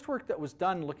first work that was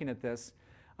done looking at this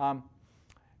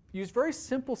used very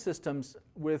simple systems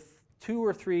with 2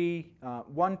 or 3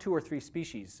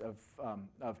 species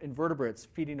of invertebrates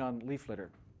feeding on leaf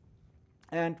litter.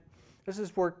 And this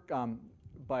is work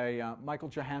by Michael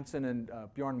Johansson and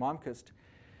Bjorn Malmquist.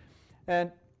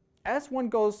 And as one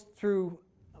goes through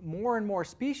more and more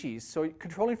species, so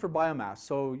controlling for biomass,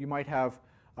 so you might have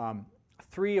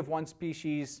 3 of one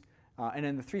species, and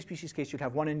in the 3 species case, you'd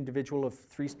have one individual of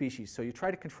 3 species. So you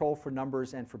try to control for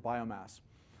numbers and for biomass.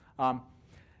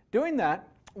 Doing that,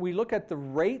 we look at the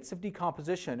rates of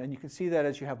decomposition, and you can see that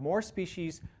as you have more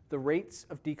species, the rates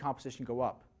of decomposition go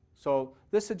up. So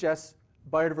this suggests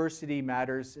biodiversity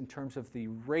matters in terms of the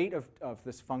rate of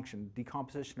this function,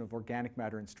 decomposition of organic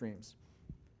matter in streams.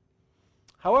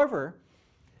 However,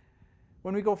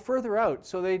 when we go further out,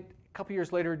 so they, a couple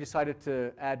years later, decided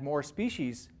to add more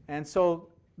species, and so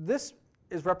this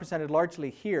is represented largely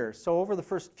here. So over the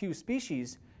first few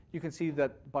species, you can see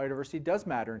that biodiversity does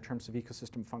matter in terms of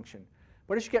ecosystem function.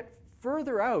 But as you get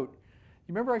further out, you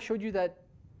remember I showed you that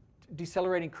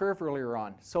decelerating curve earlier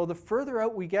on. So the further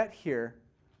out we get here,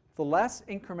 the less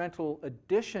incremental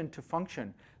addition to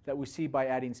function that we see by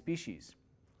adding species.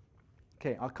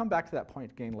 Okay, I'll come back to that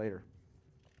point again later.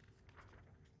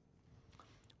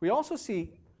 We also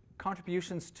see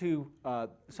contributions to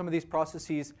some of these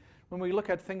processes when we look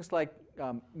at things like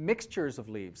mixtures of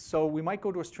leaves. So we might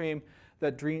go to a stream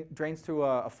that drains through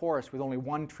a forest with only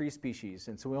one tree species,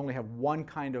 and so we only have one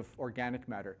kind of organic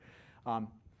matter.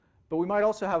 But we might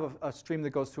also have a stream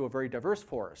that goes through a very diverse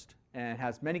forest and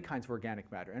has many kinds of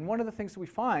organic matter. And one of the things that we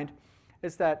find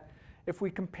is that if we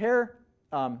compare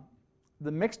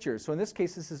the mixtures, so in this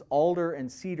case this is alder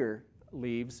and cedar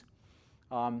leaves,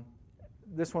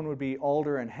 this one would be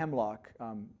alder and hemlock,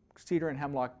 cedar and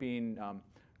hemlock being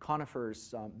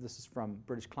conifers. This is from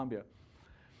British Columbia.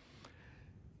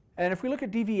 And if we look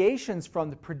at deviations from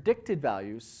the predicted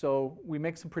values, so we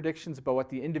make some predictions about what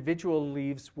the individual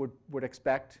leaves would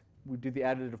expect, we do the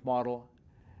additive model.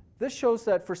 This shows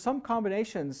that for some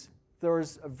combinations,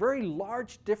 there's a very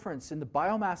large difference in the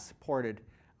biomass supported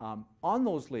on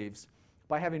those leaves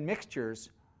by having mixtures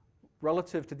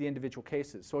relative to the individual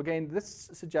cases. So again, this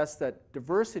suggests that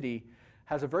diversity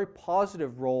has a very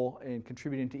positive role in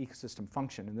contributing to ecosystem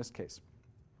function in this case.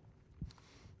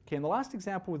 Okay, and the last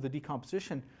example with the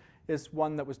decomposition is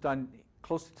one that was done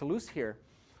close to Toulouse here.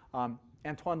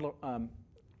 Antoine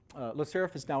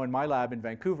Lecerf is now in my lab in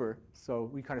Vancouver, so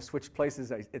we kind of switched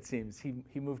places, it seems.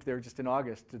 He moved there just in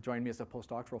August to join me as a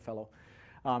postdoctoral fellow.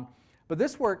 But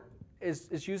this work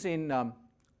is using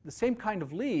the same kind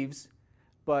of leaves,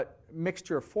 but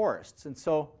mixture of forests. And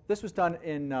so this was done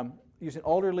in using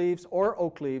alder leaves or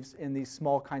oak leaves in these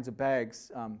small kinds of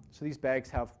bags. So these bags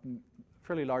have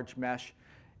fairly large mesh.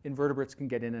 Invertebrates can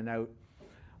get in and out.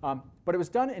 But it was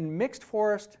done in mixed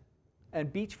forest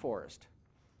and beech forest.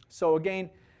 So again,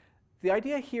 the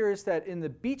idea here is that in the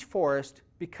beech forest,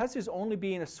 because there's only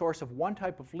being a source of one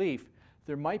type of leaf,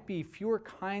 there might be fewer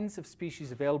kinds of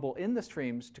species available in the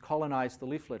streams to colonize the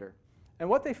leaf litter. And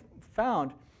what they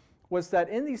found was that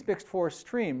in these mixed forest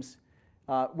streams,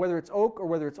 whether it's oak or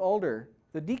whether it's alder,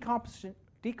 the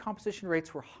decomposition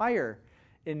rates were higher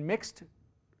in mixed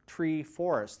tree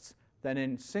forests than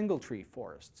in single tree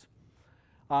forests.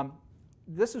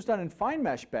 This was done in fine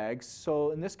mesh bags,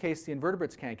 so in this case the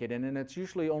invertebrates can't get in, and it's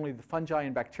usually only the fungi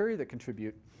and bacteria that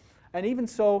contribute. And even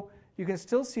so, you can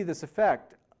still see this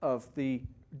effect of the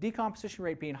decomposition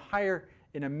rate being higher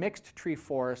in a mixed tree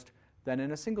forest than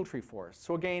in a single tree forest.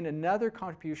 So again, another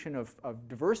contribution of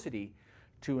diversity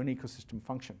to an ecosystem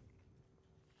function.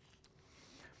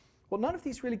 Well, none of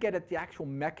these really get at the actual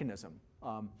mechanism.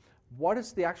 What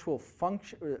is the actual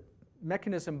function,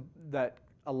 mechanism that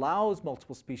allows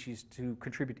multiple species to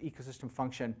contribute to ecosystem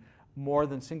function more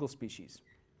than single species?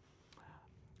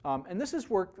 And this is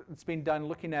work that's been done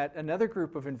looking at another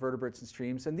group of invertebrates in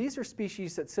streams. And these are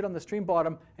species that sit on the stream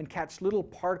bottom and catch little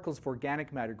particles of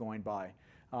organic matter going by.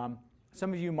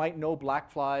 Some of you might know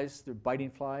black flies. They're biting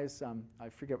flies. I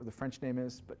forget what the French name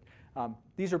is, but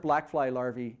these are black fly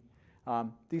larvae.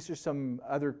 These are some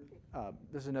other,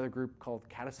 there's another group called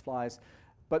caddisflies.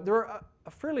 But there are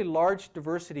a fairly large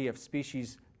diversity of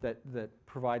species that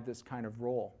provide this kind of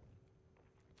role.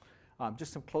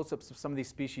 Just some close-ups of some of these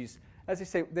species. As I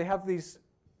say, they have these,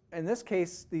 in this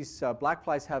case, these black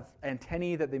flies have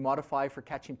antennae that they modify for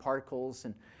catching particles,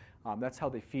 and that's how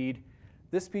they feed.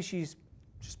 This species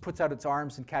just puts out its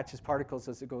arms and catches particles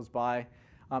as it goes by.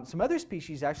 Some other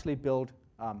species actually build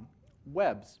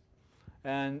webs.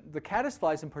 And the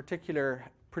caddisflies in particular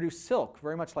produce silk,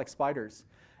 very much like spiders,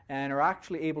 and are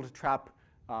actually able to trap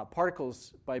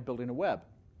particles by building a web.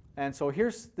 And so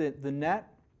here's the net.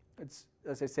 It's,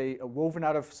 as I say, woven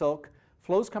out of silk,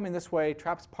 flows coming this way,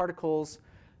 traps particles.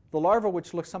 The larva,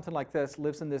 which looks something like this,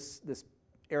 lives in this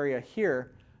area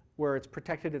here where it's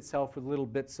protected itself with little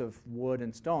bits of wood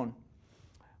and stone.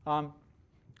 And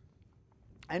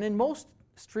in most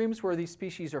streams where these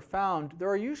species are found, there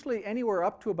are usually anywhere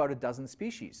up to about a dozen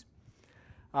species.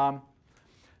 So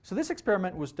this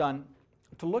experiment was done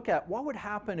to look at what would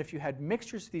happen if you had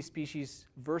mixtures of these species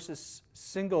versus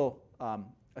single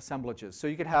assemblages. So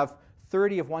you could have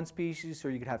 30 of one species,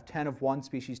 or you could have 10 of one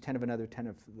species, 10 of another, 10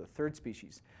 of the third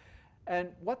species. And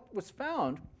what was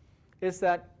found is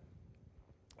that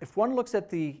if one looks at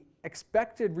the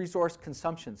expected resource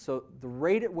consumption, so the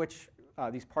rate at which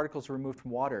these particles are removed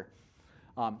from water,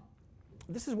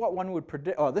 this is what one would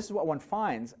predict. This is what one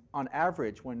finds on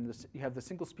average when you have the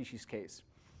single species case.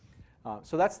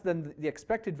 So that's then the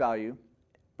expected value,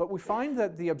 but we find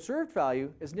that the observed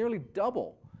value is nearly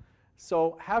double.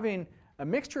 So having a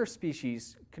mixture of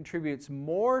species contributes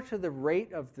more to the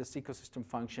rate of this ecosystem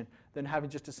function than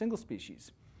having just a single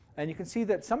species. And you can see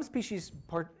that some species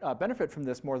benefit from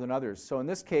this more than others. So in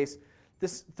this case,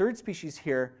 this third species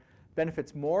here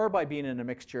benefits more by being in a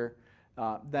mixture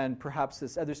than perhaps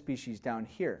this other species down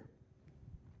here.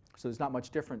 So there's not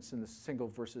much difference in the single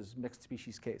versus mixed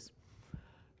species case.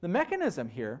 The mechanism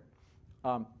here,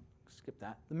 skip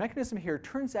that. The mechanism here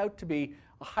turns out to be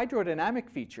a hydrodynamic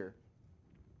feature.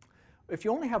 If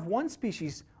you only have one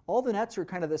species, all the nets are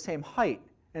kind of the same height.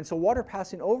 And so water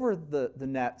passing over the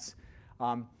nets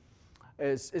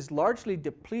is largely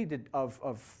depleted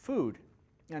of food.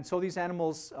 And so these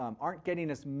animals aren't getting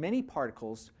as many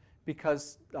particles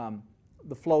because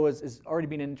the flow is already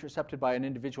being intercepted by an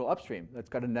individual upstream that's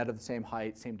got a net of the same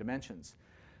height, same dimensions.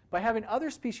 By having other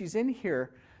species in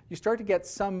here, you start to get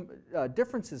some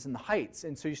differences in the heights.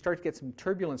 And so you start to get some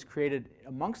turbulence created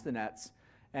amongst the nets,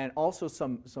 and also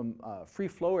some free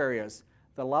flow areas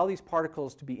that allow these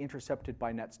particles to be intercepted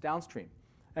by nets downstream.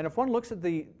 And if one looks at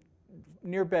the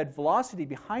near bed velocity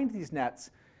behind these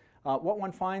nets, what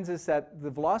one finds is that the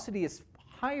velocity is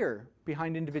higher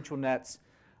behind individual nets,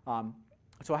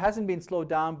 so it hasn't been slowed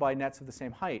down by nets of the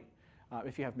same height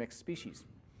if you have mixed species.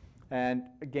 And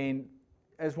again,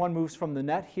 as one moves from the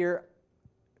net here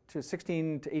to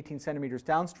 16 to 18 centimeters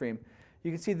downstream,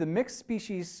 you can see the mixed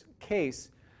species case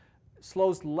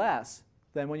slows less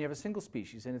than when you have a single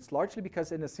species. And it's largely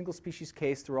because in a single species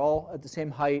case, they're all at the same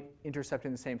height,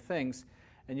 intercepting the same things,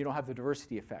 and you don't have the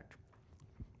diversity effect.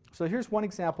 So here's one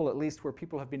example, at least, where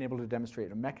people have been able to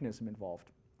demonstrate a mechanism involved.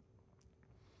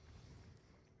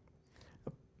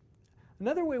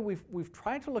 Another way we've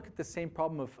tried to look at the same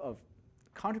problem of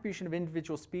contribution of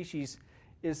individual species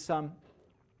is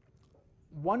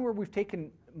one where we've taken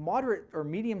moderate or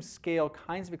medium scale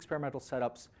kinds of experimental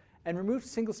setups and removed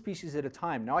single species at a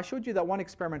time. Now, I showed you that one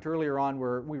experiment earlier on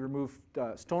where we removed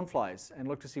stoneflies and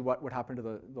looked to see what would happen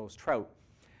to those trout.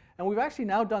 And we've actually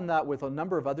now done that with a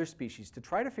number of other species to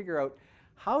try to figure out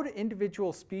how do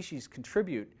individual species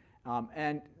contribute.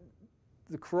 And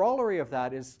the corollary of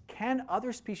that is, can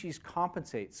other species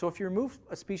compensate? So if you remove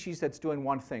a species that's doing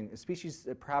one thing, a species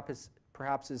that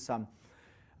perhaps is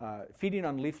feeding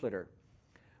on leaf litter,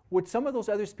 would some of those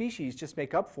other species just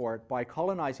make up for it by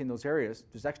colonizing those areas?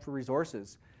 There's extra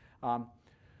resources.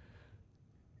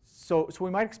 So we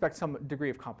might expect some degree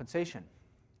of compensation.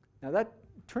 Now that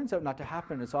turns out not to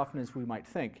happen as often as we might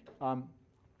think.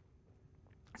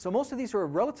 So most of these are a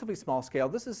relatively small scale.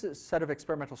 This is a set of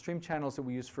experimental stream channels that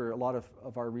we use for a lot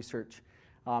of our research.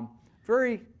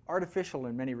 Very artificial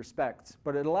in many respects,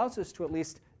 but it allows us to at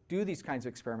least do these kinds of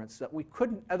experiments that we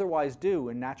couldn't otherwise do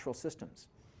in natural systems.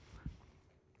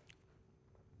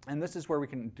 And this is where we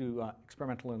can do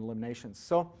experimental eliminations.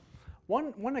 So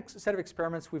one set of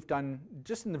experiments we've done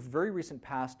just in the very recent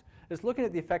past is looking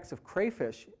at the effects of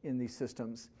crayfish in these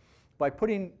systems by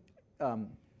putting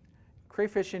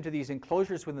crayfish into these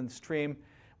enclosures within the stream.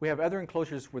 We have other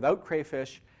enclosures without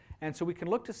crayfish, and so we can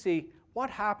look to see what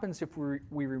happens if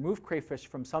we remove crayfish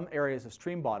from some areas of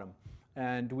stream bottom,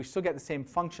 and do we still get the same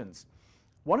functions.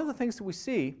 One of the things that we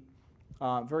see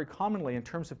very commonly in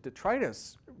terms of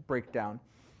detritus breakdown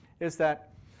is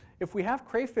that if we have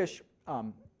crayfish,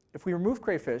 if we remove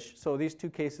crayfish, so these two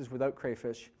cases without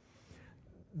crayfish,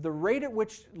 the rate at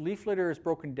which leaf litter is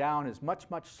broken down is much,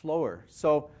 much slower.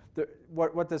 So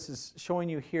what this is showing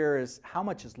you here is how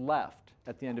much is left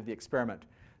at the end of the experiment.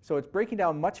 So it's breaking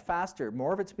down much faster.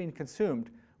 More of it's being consumed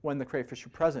when the crayfish are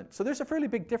present. So there's a fairly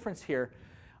big difference here.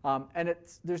 And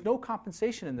there's no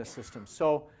compensation in this system.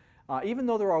 So even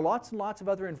though there are lots and lots of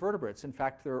other invertebrates, in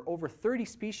fact, there are over 30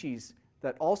 species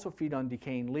that also feed on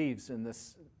decaying leaves in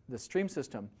this stream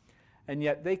system, and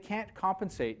yet they can't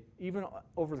compensate, even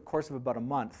over the course of about a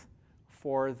month,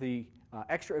 for the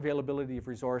extra availability of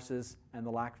resources and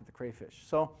the lack of the crayfish.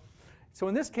 So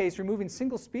in this case, removing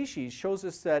single species shows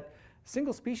us that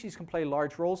single species can play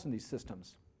large roles in these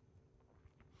systems.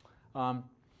 And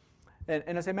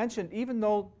as I mentioned, even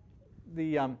though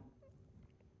these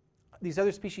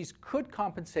other species could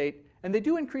compensate, and they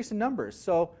do increase in numbers.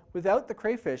 So without the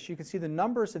crayfish, you can see the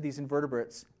numbers of these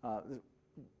invertebrates,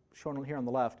 shown here on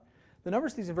the left, the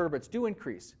numbers of these invertebrates do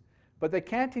increase, but they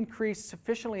can't increase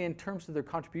sufficiently in terms of their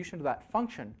contribution to that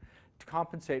function to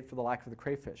compensate for the lack of the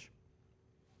crayfish.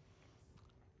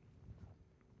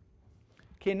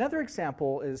 Okay, another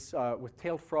example is with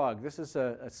tailed frog. This is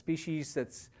a species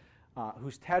that's,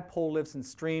 whose tadpole lives in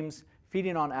streams,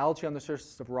 feeding on algae on the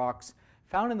surface of rocks,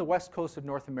 found in the west coast of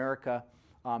North America.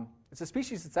 It's a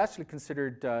species that's actually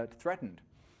considered threatened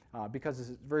because of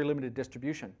its very limited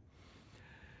distribution.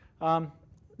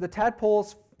 The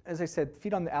tadpoles, as I said,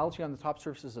 feed on the algae on the top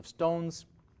surfaces of stones.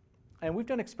 And we've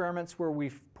done experiments where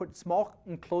we've put small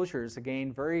enclosures,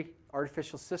 again, very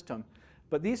artificial system.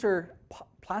 But these are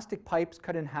plastic pipes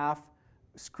cut in half,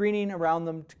 screening around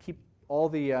them to keep all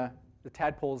the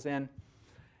tadpoles in.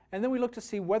 And then we look to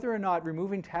see whether or not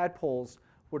removing tadpoles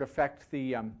would affect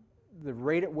the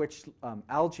rate at which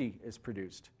algae is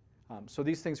produced. So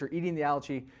these things are eating the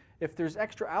algae. If there's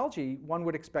extra algae, one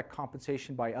would expect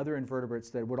compensation by other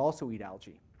invertebrates that would also eat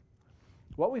algae.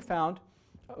 What we found,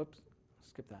 oops,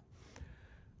 skip that.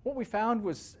 What we found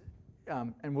was,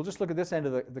 and we'll just look at this end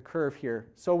of the curve here.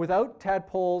 So without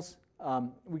tadpoles,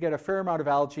 we get a fair amount of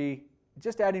algae.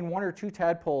 Just adding 1 or 2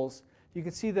 tadpoles, you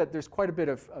can see that there's quite a bit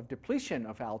of depletion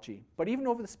of algae. But even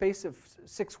over the space of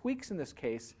 6 weeks in this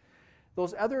case,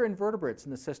 those other invertebrates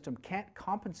in the system can't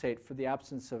compensate for the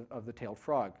absence of the tailed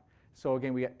frog. So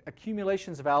again, we get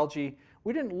accumulations of algae.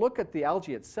 We didn't look at the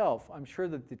algae itself. I'm sure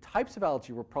that the types of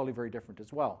algae were probably very different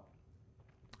as well.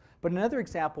 But another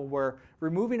example where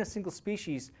removing a single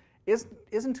species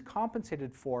isn't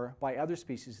compensated for by other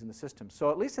species in the system.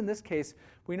 So at least in this case,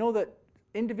 we know that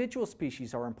individual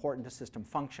species are important to system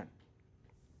function.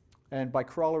 And by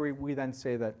corollary, we then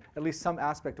say that at least some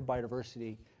aspect of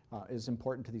biodiversity is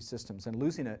important to these systems, and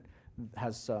losing it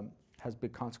has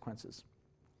big consequences.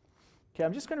 Okay,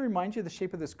 I'm just going to remind you of the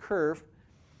shape of this curve.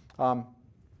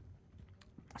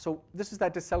 So this is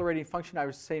that decelerating function I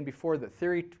was saying before that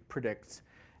theory predicts.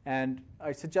 And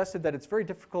I suggested that it's very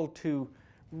difficult to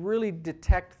really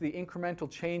detect the incremental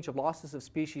change of losses of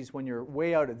species when you're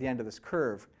way out at the end of this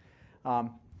curve.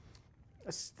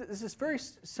 This is very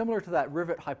similar to that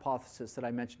rivet hypothesis that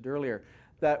I mentioned earlier,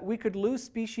 that we could lose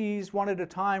species one at a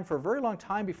time for a very long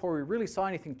time before we really saw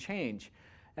anything change.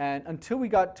 And until we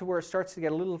got to where it starts to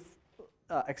get a little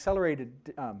accelerated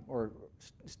or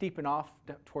steepen off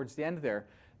towards the end there,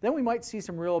 then we might see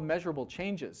some real measurable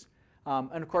changes.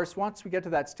 And of course, once we get to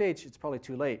that stage, it's probably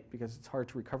too late because it's hard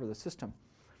to recover the system.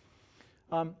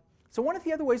 So one of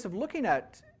the other ways of looking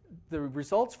at the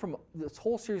results from this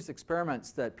whole series of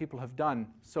experiments that people have done,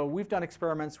 so we've done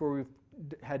experiments where we've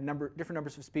had different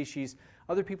numbers of species.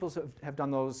 Other people have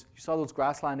done those. You saw those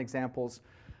grassland examples.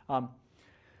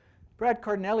 Brad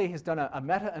Cardinelli has done a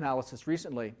meta-analysis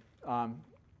recently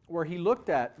where he looked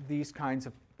at these kinds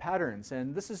of patterns.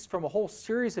 And this is from a whole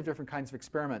series of different kinds of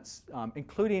experiments,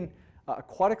 including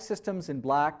aquatic systems in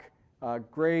black,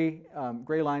 gray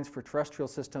lines for terrestrial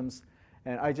systems.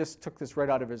 And I just took this right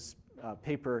out of his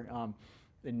paper.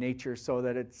 in nature, so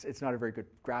that it's not a very good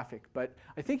graphic. But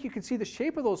I think you can see the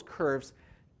shape of those curves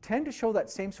tend to show that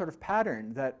same sort of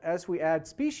pattern, that as we add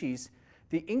species,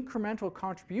 the incremental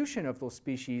contribution of those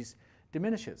species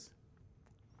diminishes.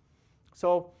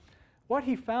 So what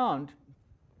he found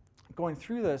going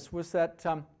through this was that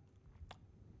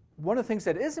one of the things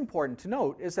that is important to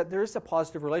note is that there is a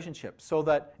positive relationship, so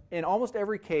that in almost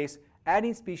every case,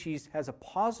 adding species has a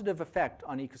positive effect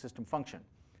on ecosystem function.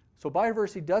 So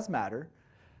biodiversity does matter,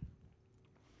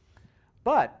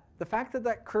 but the fact that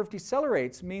that curve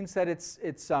decelerates means that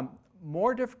it's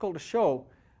more difficult to show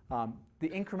the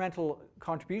incremental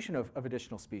contribution of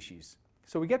additional species.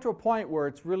 So we get to a point where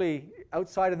it's really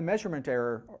outside of the measurement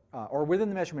error, or within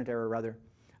the measurement error rather,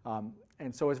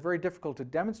 and so it's very difficult to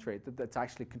demonstrate that that's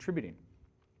actually contributing.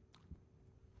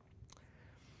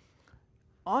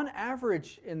 On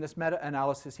average, in this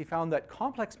meta-analysis, he found that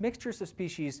complex mixtures of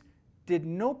species did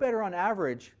no better on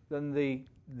average than the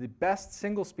best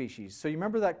single species. So you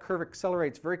remember that curve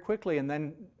accelerates very quickly and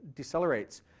then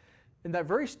decelerates. In that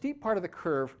very steep part of the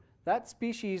curve, that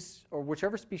species, or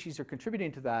whichever species are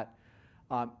contributing to that,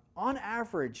 on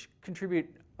average contribute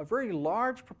a very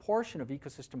large proportion of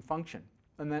ecosystem function.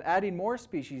 And then adding more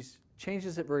species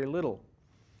changes it very little.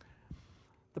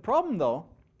 The problem, though,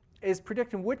 is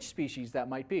predicting which species that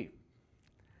might be.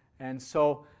 And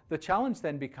so the challenge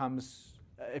then becomes,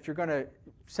 if you're going to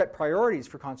set priorities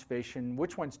for conservation,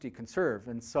 which ones do you conserve?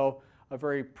 And so a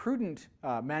very prudent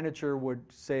manager would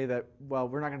say that, well,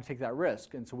 we're not going to take that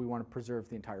risk, and so we want to preserve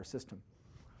the entire system.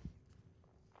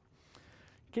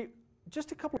 Okay,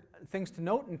 just a couple of things to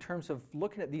note in terms of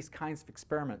looking at these kinds of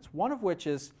experiments. One of which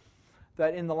is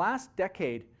that in the last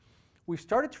decade, we've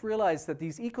started to realize that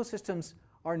these ecosystems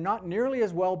are not nearly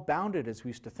as well bounded as we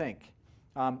used to think.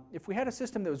 If we had a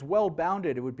system that was well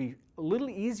bounded, it would be a little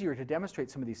easier to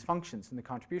demonstrate some of these functions and the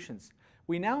contributions.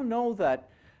 We now know that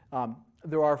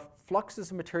there are fluxes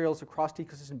of materials across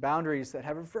ecosystem boundaries that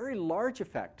have a very large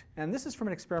effect. And this is from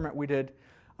an experiment we did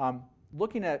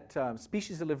looking at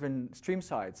species that live in stream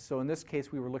sides. So in this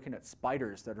case, we were looking at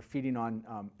spiders that are feeding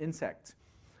on insects.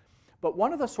 But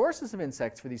one of the sources of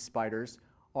insects for these spiders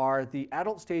are the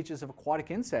adult stages of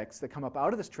aquatic insects that come up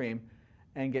out of the stream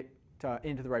and get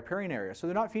into the riparian area. So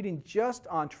they're not feeding just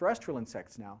on terrestrial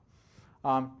insects now.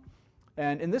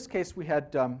 And in this case, we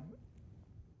had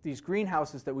these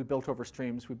greenhouses that we built over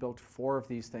streams. We built 4 of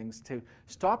these things to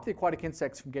stop the aquatic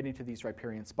insects from getting to these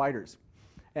riparian spiders.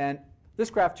 And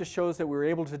this graph just shows that we were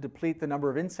able to deplete the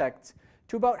number of insects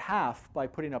to about half by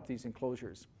putting up these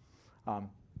enclosures.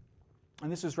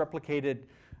 And this is replicated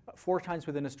 4 times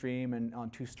within a stream and on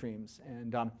 2 streams.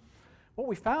 And what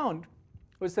we found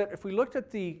was that if we looked at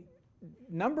the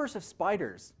numbers of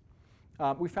spiders,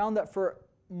 we found that for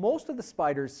most of the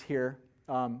spiders here,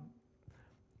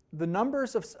 the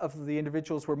numbers of the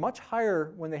individuals were much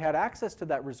higher when they had access to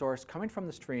that resource coming from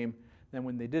the stream than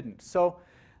when they didn't. So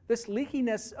this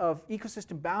leakiness of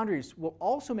ecosystem boundaries will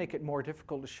also make it more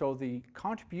difficult to show the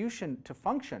contribution to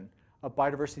function of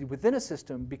biodiversity within a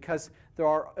system, because there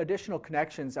are additional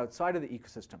connections outside of the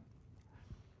ecosystem.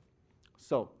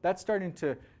 So that's starting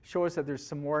to show us that there's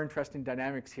some more interesting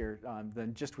dynamics here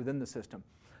than just within the system.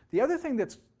 The other thing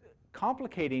that's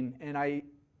complicating, and I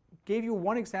gave you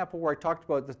one example where I talked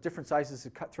about the different sizes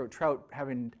of cutthroat trout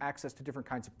having access to different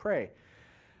kinds of prey.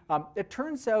 It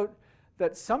turns out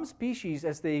that some species,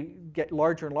 as they get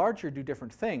larger and larger, do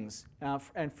different things.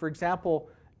 And for example,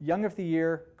 young of the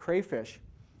year crayfish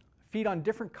feed on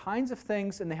different kinds of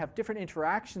things, and they have different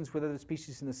interactions with other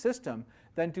species in the system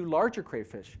than do larger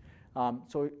crayfish.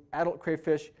 So adult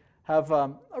crayfish have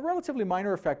a relatively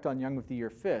minor effect on young of the year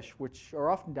fish, which are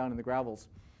often down in the gravels.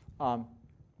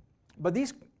 But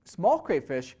these small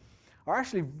crayfish are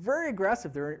actually very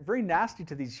aggressive. They're very nasty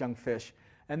to these young fish,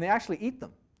 and they actually eat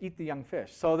them, eat the young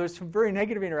fish. So there's some very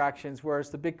negative interactions, whereas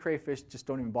the big crayfish just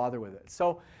don't even bother with it.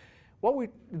 So what we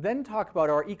then talk about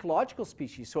are ecological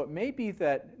species. So it may be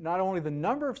that not only the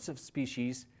number of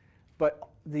species, but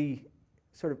the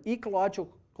sort of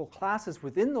ecological classes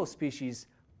within those species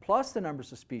plus the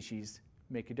numbers of species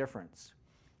make a difference.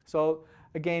 So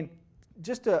again,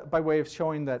 just by way of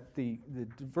showing that the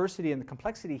diversity and the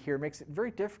complexity here makes it very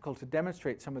difficult to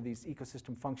demonstrate some of these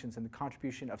ecosystem functions and the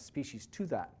contribution of species to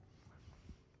that.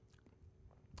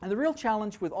 And the real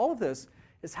challenge with all of this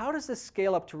is, how does this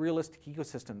scale up to realistic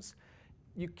ecosystems?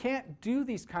 You can't do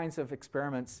these kinds of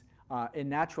experiments in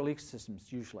natural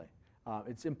ecosystems usually.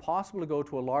 It's impossible to go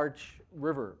to a large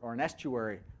river or an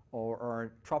estuary or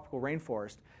a tropical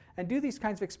rainforest and do these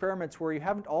kinds of experiments where you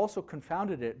haven't also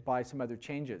confounded it by some other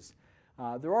changes.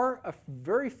 There are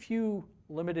very few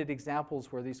limited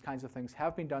examples where these kinds of things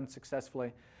have been done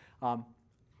successfully.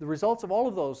 the results of all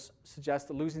of those suggest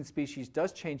that losing species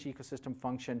does change ecosystem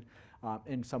function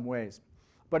in some ways.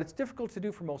 But it's difficult to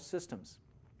do for most systems,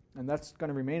 and that's going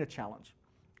to remain a challenge.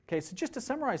 Okay, so just to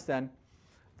summarize then,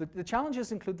 the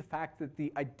challenges include the fact that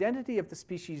the identity of the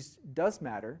species does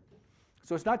matter.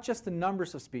 So it's not just the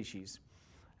numbers of species.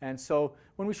 And so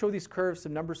when we show these curves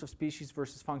of numbers of species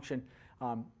versus function,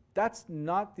 that's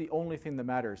not the only thing that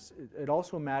matters. It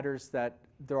also matters that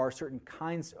there are certain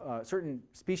kinds, certain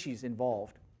species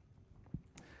involved.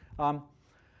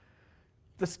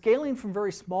 The scaling from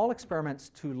very small experiments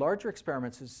to larger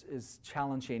experiments is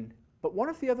challenging. But one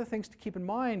of the other things to keep in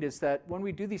mind is that when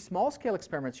we do these small-scale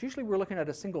experiments, usually we're looking at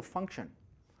a single function.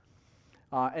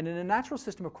 And in a natural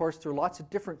system, of course, there are lots of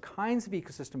different kinds of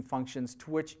ecosystem functions to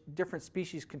which different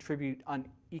species contribute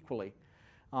unequally.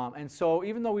 And so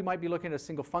even though we might be looking at a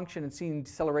single function and seeing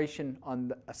deceleration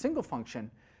on a single function,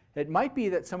 it might be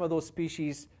that some of those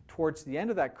species towards the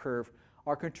end of that curve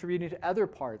are contributing to other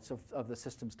parts of the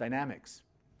system's dynamics.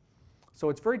 So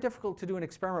it's very difficult to do an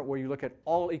experiment where you look at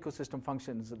all ecosystem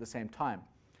functions at the same time.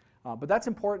 But that's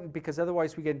important because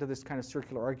otherwise we get into this kind of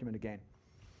circular argument again.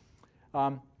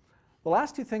 The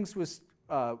last two things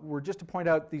were just to point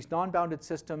out these non-bounded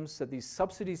systems, that these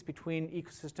subsidies between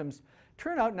ecosystems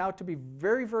turn out now to be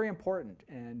very, very important.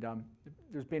 And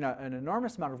there's been an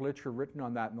enormous amount of literature written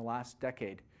on that in the last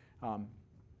decade.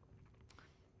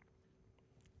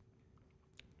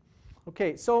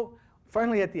 Okay, so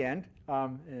finally at the end,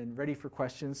 and ready for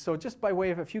questions. So just by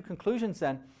way of a few conclusions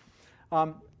then,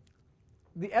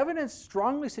 the evidence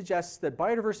strongly suggests that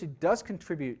biodiversity does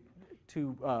contribute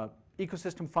to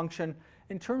ecosystem function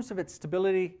in terms of its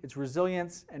stability, its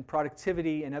resilience, and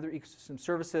productivity and other ecosystem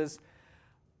services.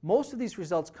 Most of these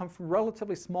results come from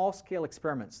relatively small-scale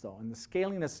experiments, though, and the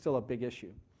scaling is still a big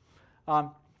issue.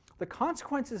 The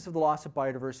consequences of the loss of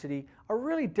biodiversity are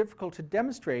really difficult to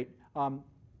demonstrate,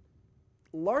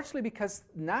 largely because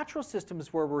natural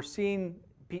systems where we're seeing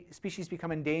species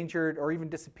become endangered or even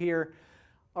disappear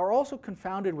are also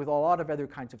confounded with a lot of other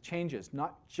kinds of changes,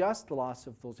 not just the loss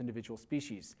of those individual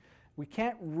species. We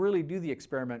can't really do the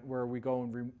experiment where we go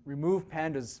and remove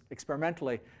pandas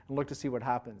experimentally and look to see what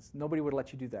happens. Nobody would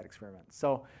let you do that experiment.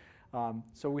 So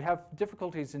we have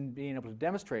difficulties in being able to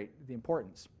demonstrate the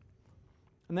importance.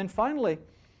 And then finally,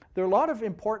 there are a lot of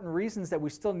important reasons that we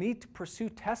still need to pursue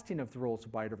testing of the roles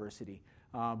of biodiversity,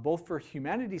 both for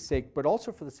humanity's sake, but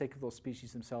also for the sake of those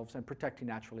species themselves and protecting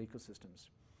natural ecosystems.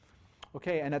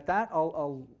 Okay, and at that,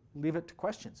 I'll leave it to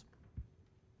questions.